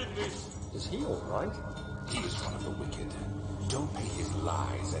partake in this? Is he all right? He is one of the wicked. Don't pay his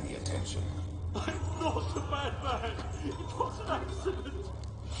lies any attention. I'm not a madman! It was an accident!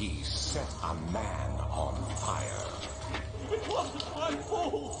 He set a man on fire. It wasn't my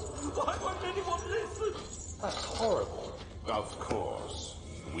fault! Why won't anyone listen? That's horrible. Of course.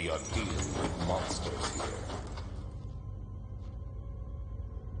 We are dealing with monsters here.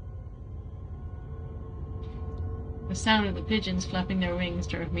 The sound of the pigeons flapping their wings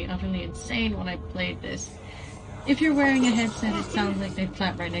drove me utterly insane when I played this. If you're wearing a headset, it sounds like they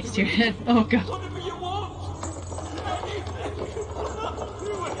flap right next to your head. Oh god. Whatever you want! Anything! I'll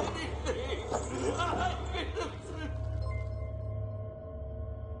do anything! I'm innocent!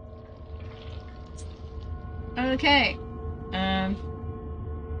 Okay.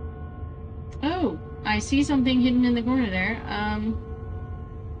 Oh, I see something hidden in the corner there.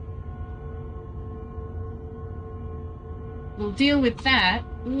 We'll deal with that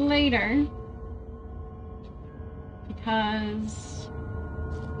later. Because...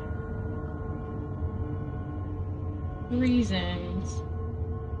 reasons.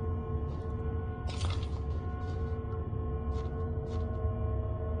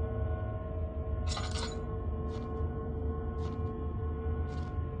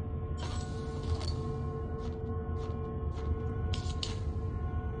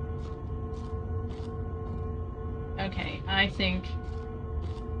 Okay, I think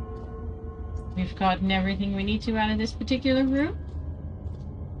we've gotten everything we need to out of this particular room.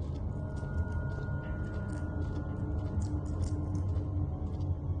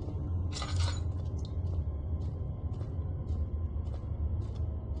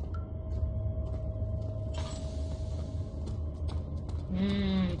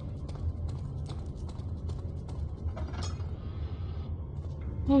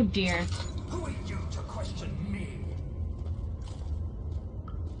 Oh dear. Who are you to question me?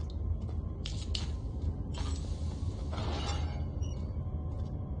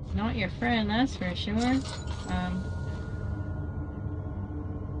 Not your friend, that's for sure.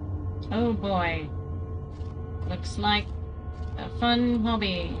 Oh boy. Looks like a fun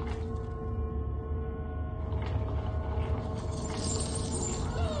hobby.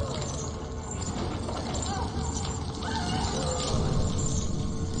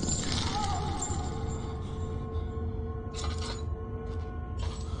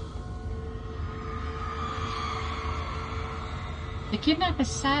 The kidnapper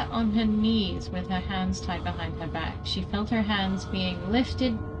sat on her knees with her hands tied behind her back. She felt her hands being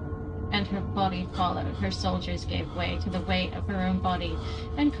lifted and her body followed. Her soldiers gave way to the weight of her own body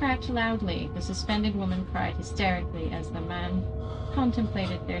and cracked loudly. The suspended woman cried hysterically as the men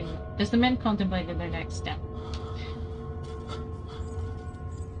contemplated their next step.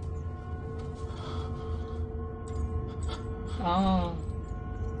 Oh.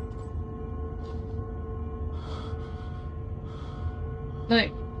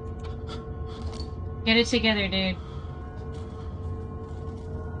 Look. Get it together, dude.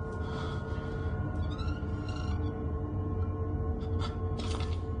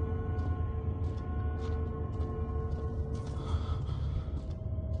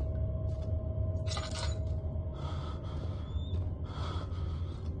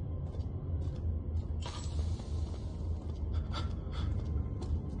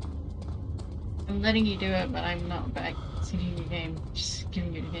 I'm letting you do it, but I'm not back sitting the game. Just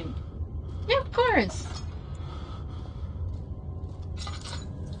giving you a hint. Yeah, of course!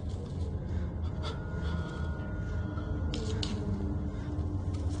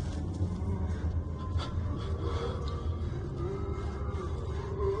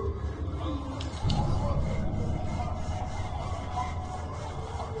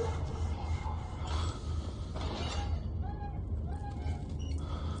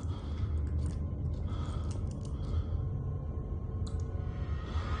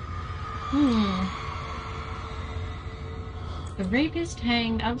 The rapist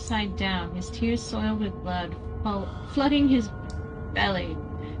hanged upside down, his tears soiled with blood, flooding his belly.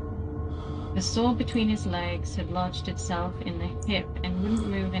 The sword between his legs had lodged itself in the hip and wouldn't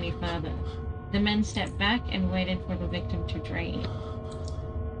move any further. The men stepped back and waited for the victim to drain.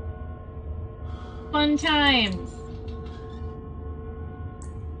 Fun times!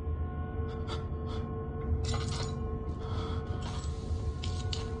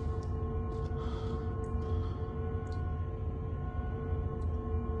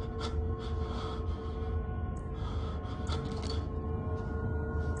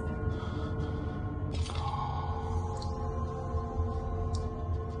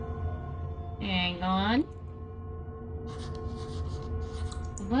 Hang on.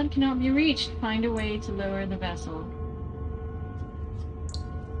 The blood cannot be reached. Find a way to lower the vessel.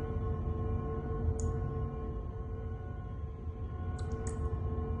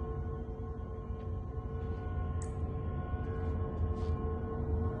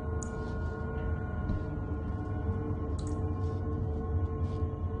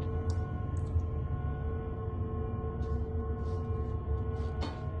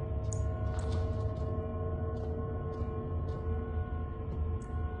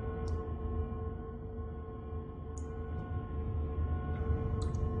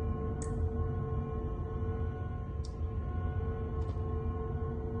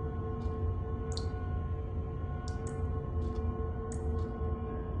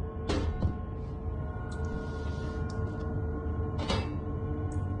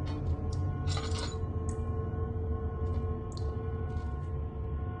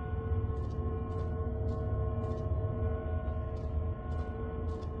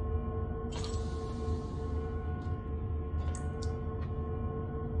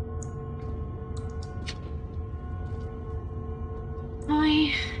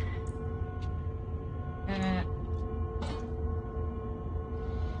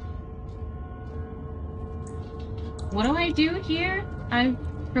 What do I do here? I've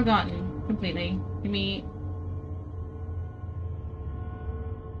forgotten completely. Give me...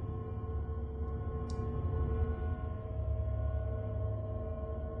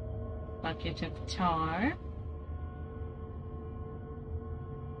 bucket of tar.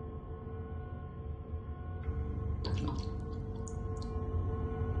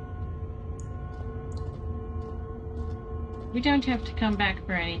 We don't have to come back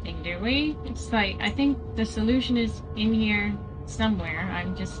for anything, do we? It's like, I think the solution is in here somewhere.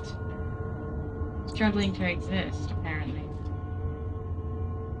 I'm just struggling to exist, apparently.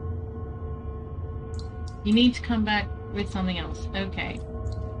 You need to come back with something else. Okay.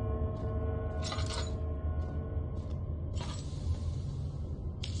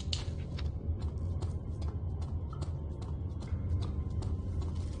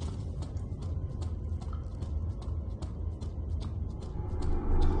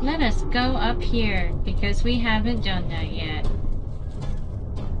 Let us go up here, because we haven't done that yet.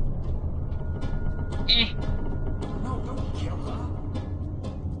 No, don't kill her.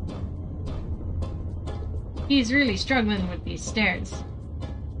 He's really struggling with these stairs.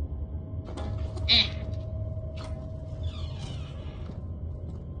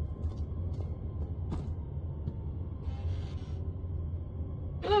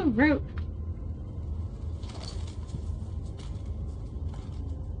 Oh, rope.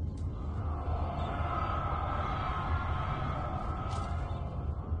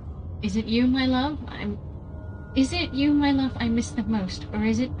 Is it you, my love? Is it you, my love, I miss the most, or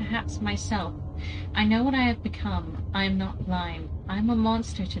is it perhaps myself? I know what I have become. I am not blind. I am a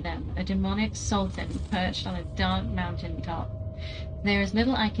monster to them, a demonic sultan perched on a dark mountain top. There is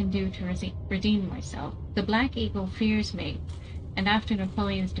little I can do to redeem myself. The Black Eagle fears me, and after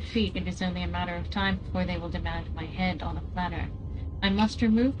Napoleon's defeat, it is only a matter of time before they will demand my head on a platter. I must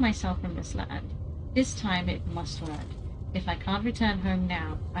remove myself from this land. This time it must work. If I can't return home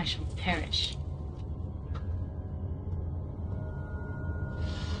now, I shall perish.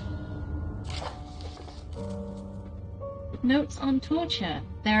 Notes on torture.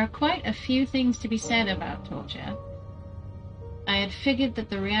 There are quite a few things to be said about torture. I had figured that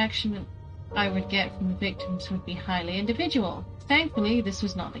the reaction I would get from the victims would be highly individual. Thankfully, this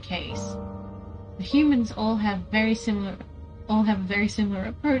was not the case. The humans all have a very similar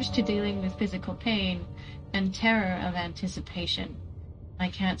approach to dealing with physical pain and terror of anticipation. I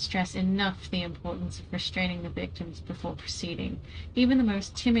can't stress enough the importance of restraining the victims before proceeding. Even the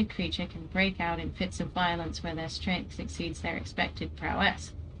most timid creature can break out in fits of violence where their strength exceeds their expected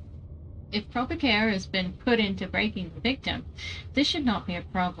prowess. If proper care has been put into breaking the victim, this should not be a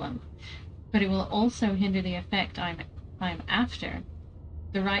problem, but it will also hinder the effect I'm after.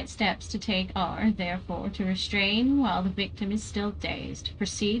 The right steps to take are, therefore, to restrain while the victim is still dazed,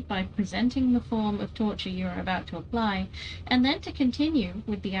 proceed by presenting the form of torture you are about to apply, and then to continue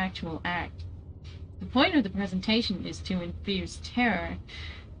with the actual act. The point of the presentation is to infuse terror.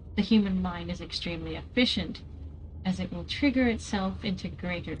 The human mind is extremely efficient, as it will trigger itself into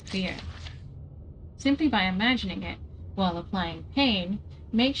greater fear. Simply by imagining it, while applying pain,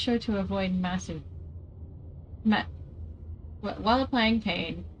 make sure to avoid while applying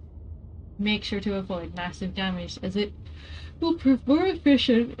pain, make sure to avoid massive damage, as it will prove more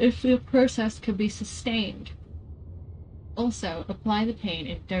efficient if the process can be sustained. Also, apply the pain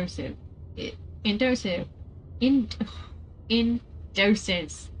in doses.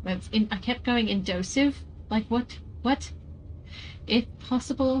 I kept going indosive. Like what? What? If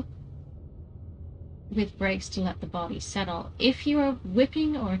possible, with breaks to let the body settle. If you are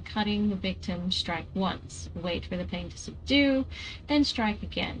whipping or cutting the victim, strike once. Wait for the pain to subdue, then strike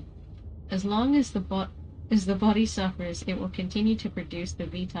again. As long as the body suffers, it will continue to produce the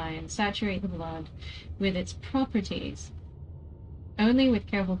vitae and saturate the blood with its properties. Only with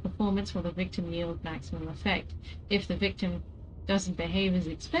careful performance will the victim yield maximum effect. If the victim doesn't behave as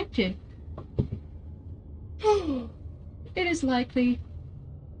expected, it is likely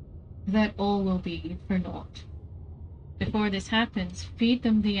that all will be for naught. Before this happens, feed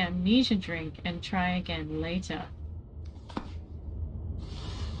them the amnesia drink and try again later.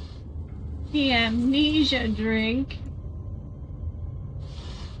 The amnesia drink.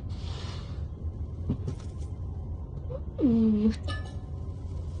 Ooh.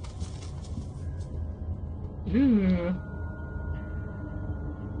 Ooh.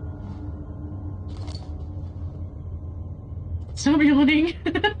 Stop yawning.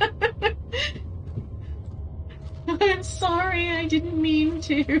 I'm sorry, I didn't mean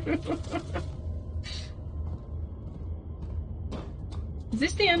to. Is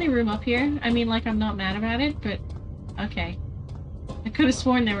this the only room up here? I mean, like, I'm not mad about it, but okay. I could have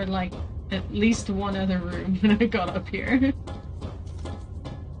sworn there were, like, at least one other room when I got up here.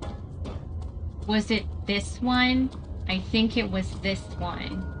 Was it this one? I think it was this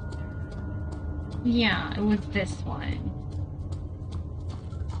one. Yeah, it was this one.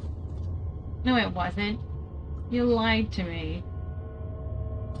 No, it wasn't. You lied to me.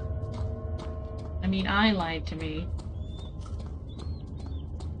 I mean, I lied to me.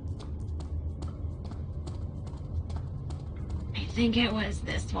 I think it was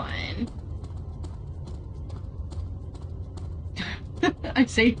this one. I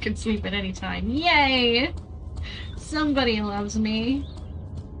say you can sleep at any time. Yay! Somebody loves me.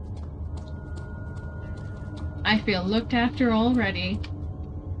 I feel looked after already.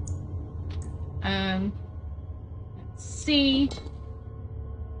 Let's see.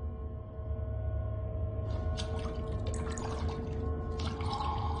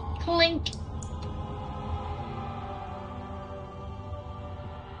 Clink.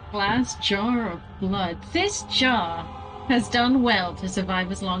 Glass jar of blood. This jar has done well to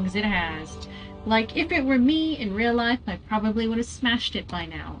survive as long as it has. Like, if it were me in real life, I probably would have smashed it by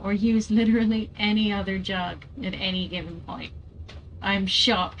now, or used literally any other jug at any given point. I'm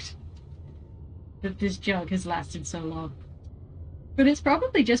shocked that this jug has lasted so long. But it's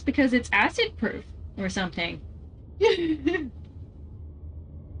probably just because it's acid-proof, or something.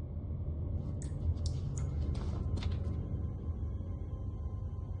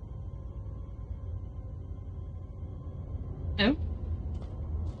 Oh.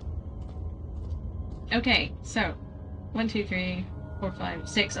 Okay, so 1, 2, 3, 4, 5,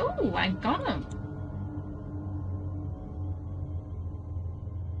 6. Oh, I got him.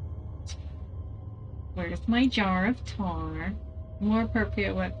 Where's my jar of tar? More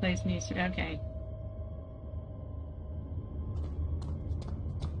appropriate workplace needs to. Okay.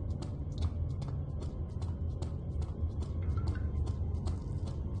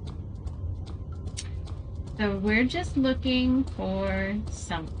 So we're just looking for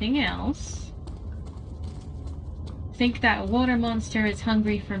something else. Think that water monster is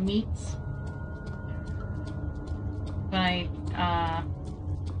hungry for meats. But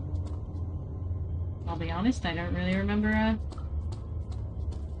I'll be honest, I don't really remember,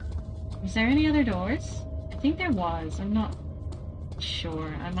 was there any other doors? I think there was, I'm not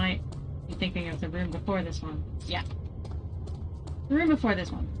sure. I might be thinking of the room before this one. Yeah. The room before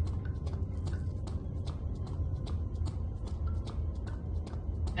this one.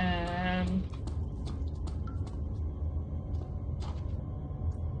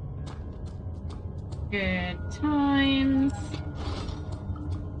 Good times.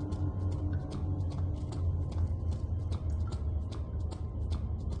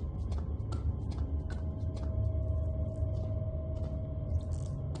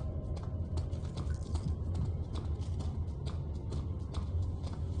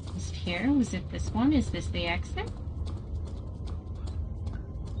 Here, was it this one? Is this the exit?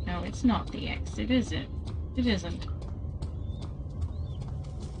 No, it's not the exit, is it? It isn't.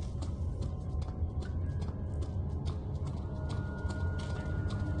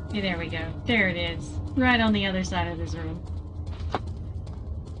 Okay, there we go. There it is. Right on the other side of this room.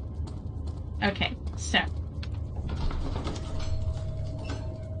 Okay, so.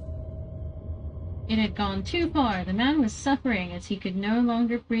 It had gone too far. The man was suffering as he could no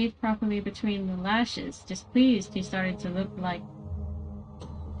longer breathe properly between the lashes. Displeased, he started to look like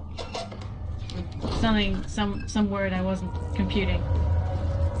something, some word I wasn't computing.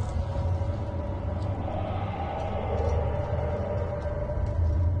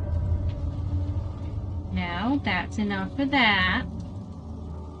 Now, that's enough for that.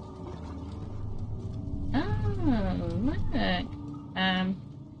 Oh, look.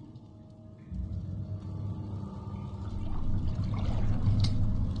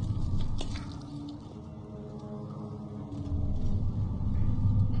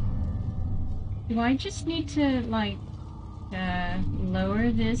 Do I just need to, like, lower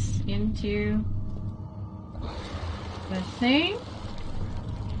this into the thing?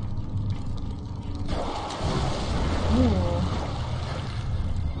 Ooh.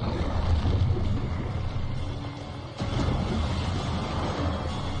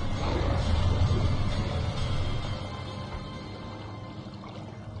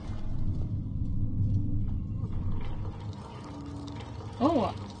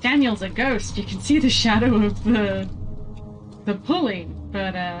 Oh, Daniel's a ghost. You can see the shadow of the pulling,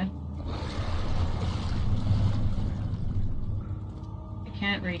 but I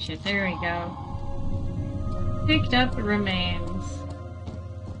can't reach it. There we go. Picked up the remains.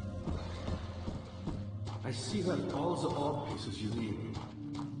 I see that all the orb pieces you need.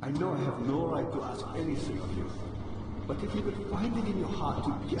 I know I have no right to ask anything of you. But if you could find it in your heart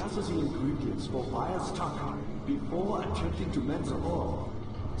to gather the ingredients for Vaya's Taka before attempting to mend the orb,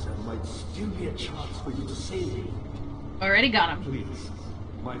 there might still be a chance for you to save me. Already got him. Please,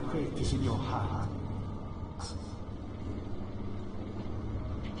 my faith is in your heart.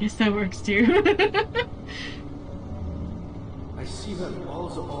 Guess that works too. I see that all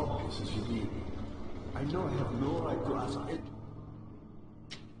the orb pieces you need. I know I have no right to ask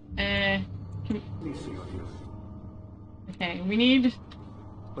anything of you. Okay, we need...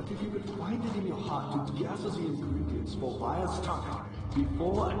 But if you could find it in your heart to gather the ingredients for Vaya's Taka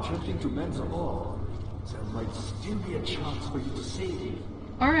before attempting to mend the orb, there might still be a chance for you to save me.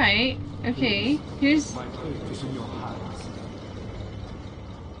 Alright, okay, here's... My faith is in your heart.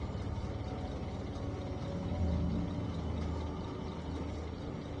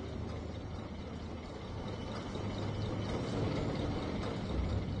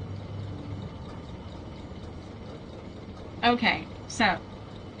 Okay, so,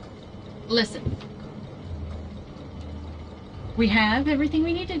 listen. We have everything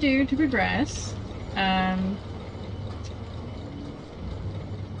we need to do to progress. I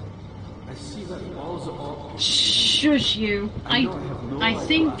see that all the orb pieces Shush you. I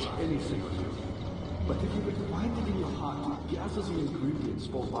think... anything of you. But if you could find it in your heart to gather the ingredients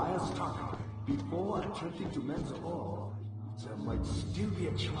for Vaya's Taka before attempting to mend the orb, there might still be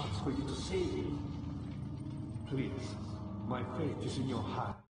a chance for you to save me. Please, my faith is in your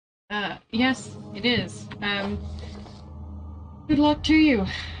heart. Yes, it is. Good luck to you.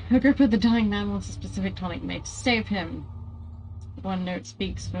 Agrippa, the dying man wants a specific tonic made to save him. One note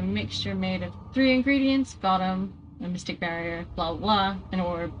speaks of a mixture made of 3 ingredients: bottom, a mystic barrier, blah blah, an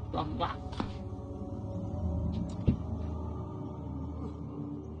orb, blah blah.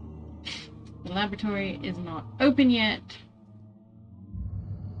 The laboratory is not open yet.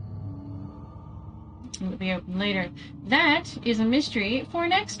 It will be open later. That is a mystery for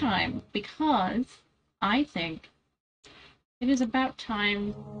next time, because I think it is about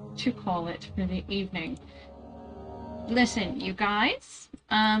time to call it for the evening. Listen, you guys,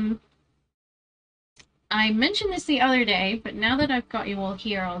 I mentioned this the other day, but now that I've got you all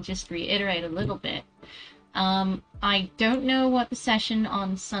here, I'll just reiterate a little bit. I don't know what the session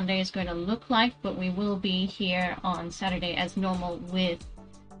on Sunday is going to look like, but we will be here on Saturday as normal with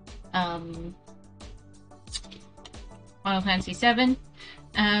Final Fantasy VII.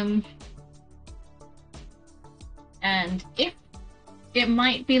 And if it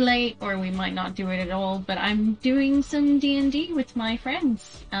might be late, or we might not do it at all, but I'm doing some D&D with my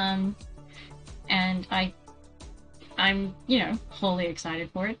friends. And I'm, you know, wholly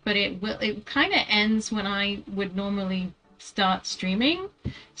excited for it, but it kind of ends when I would normally start streaming.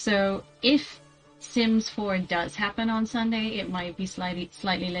 So if Sims 4 does happen on Sunday, it might be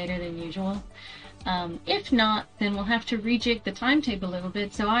slightly later than usual. If not, then we'll have to rejig the timetable a little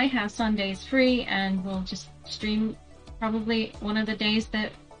bit, so I have Sundays free, and we'll just stream probably one of the days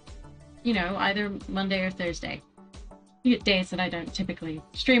that, you know, either Monday or Thursday. Days that I don't typically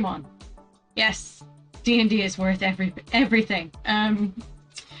stream on. Yes, D&D is worth everything.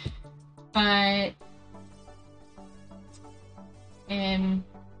 But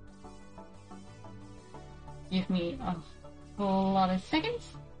give me a whole lot of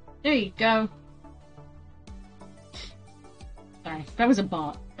seconds. There you go. Sorry, that was a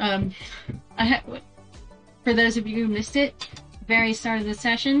bot. For those of you who missed it, very start of the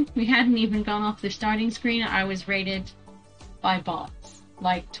session, we hadn't even gone off the starting screen. I was raided by bots,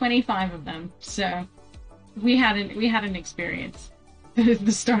 like 25 of them. So we had an experience.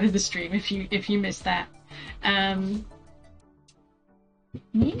 The start of the stream, if you missed that.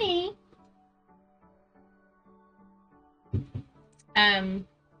 Mimi. That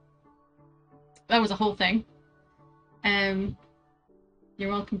was a whole thing. You're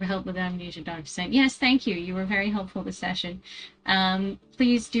welcome for help with Amnesia, Dr. Saint. Yes, thank you. You were very helpful this session.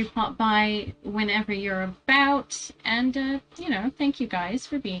 Please do pop by whenever you're about. And, you know, thank you guys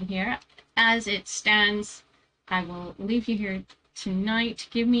for being here. As it stands, I will leave you here tonight.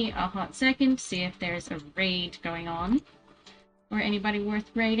 Give me a hot second to see if there's a raid going on. Or anybody worth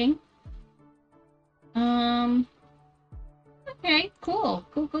raiding. Okay, cool.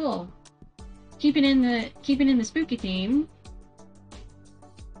 Keeping in the spooky theme.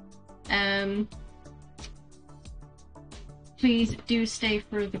 Please do stay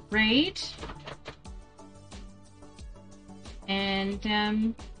for the raid.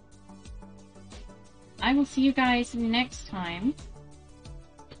 And I will see you guys next time.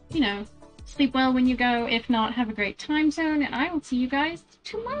 You know, sleep well when you go. If not, have a great time zone, and I will see you guys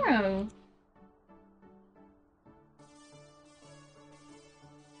tomorrow.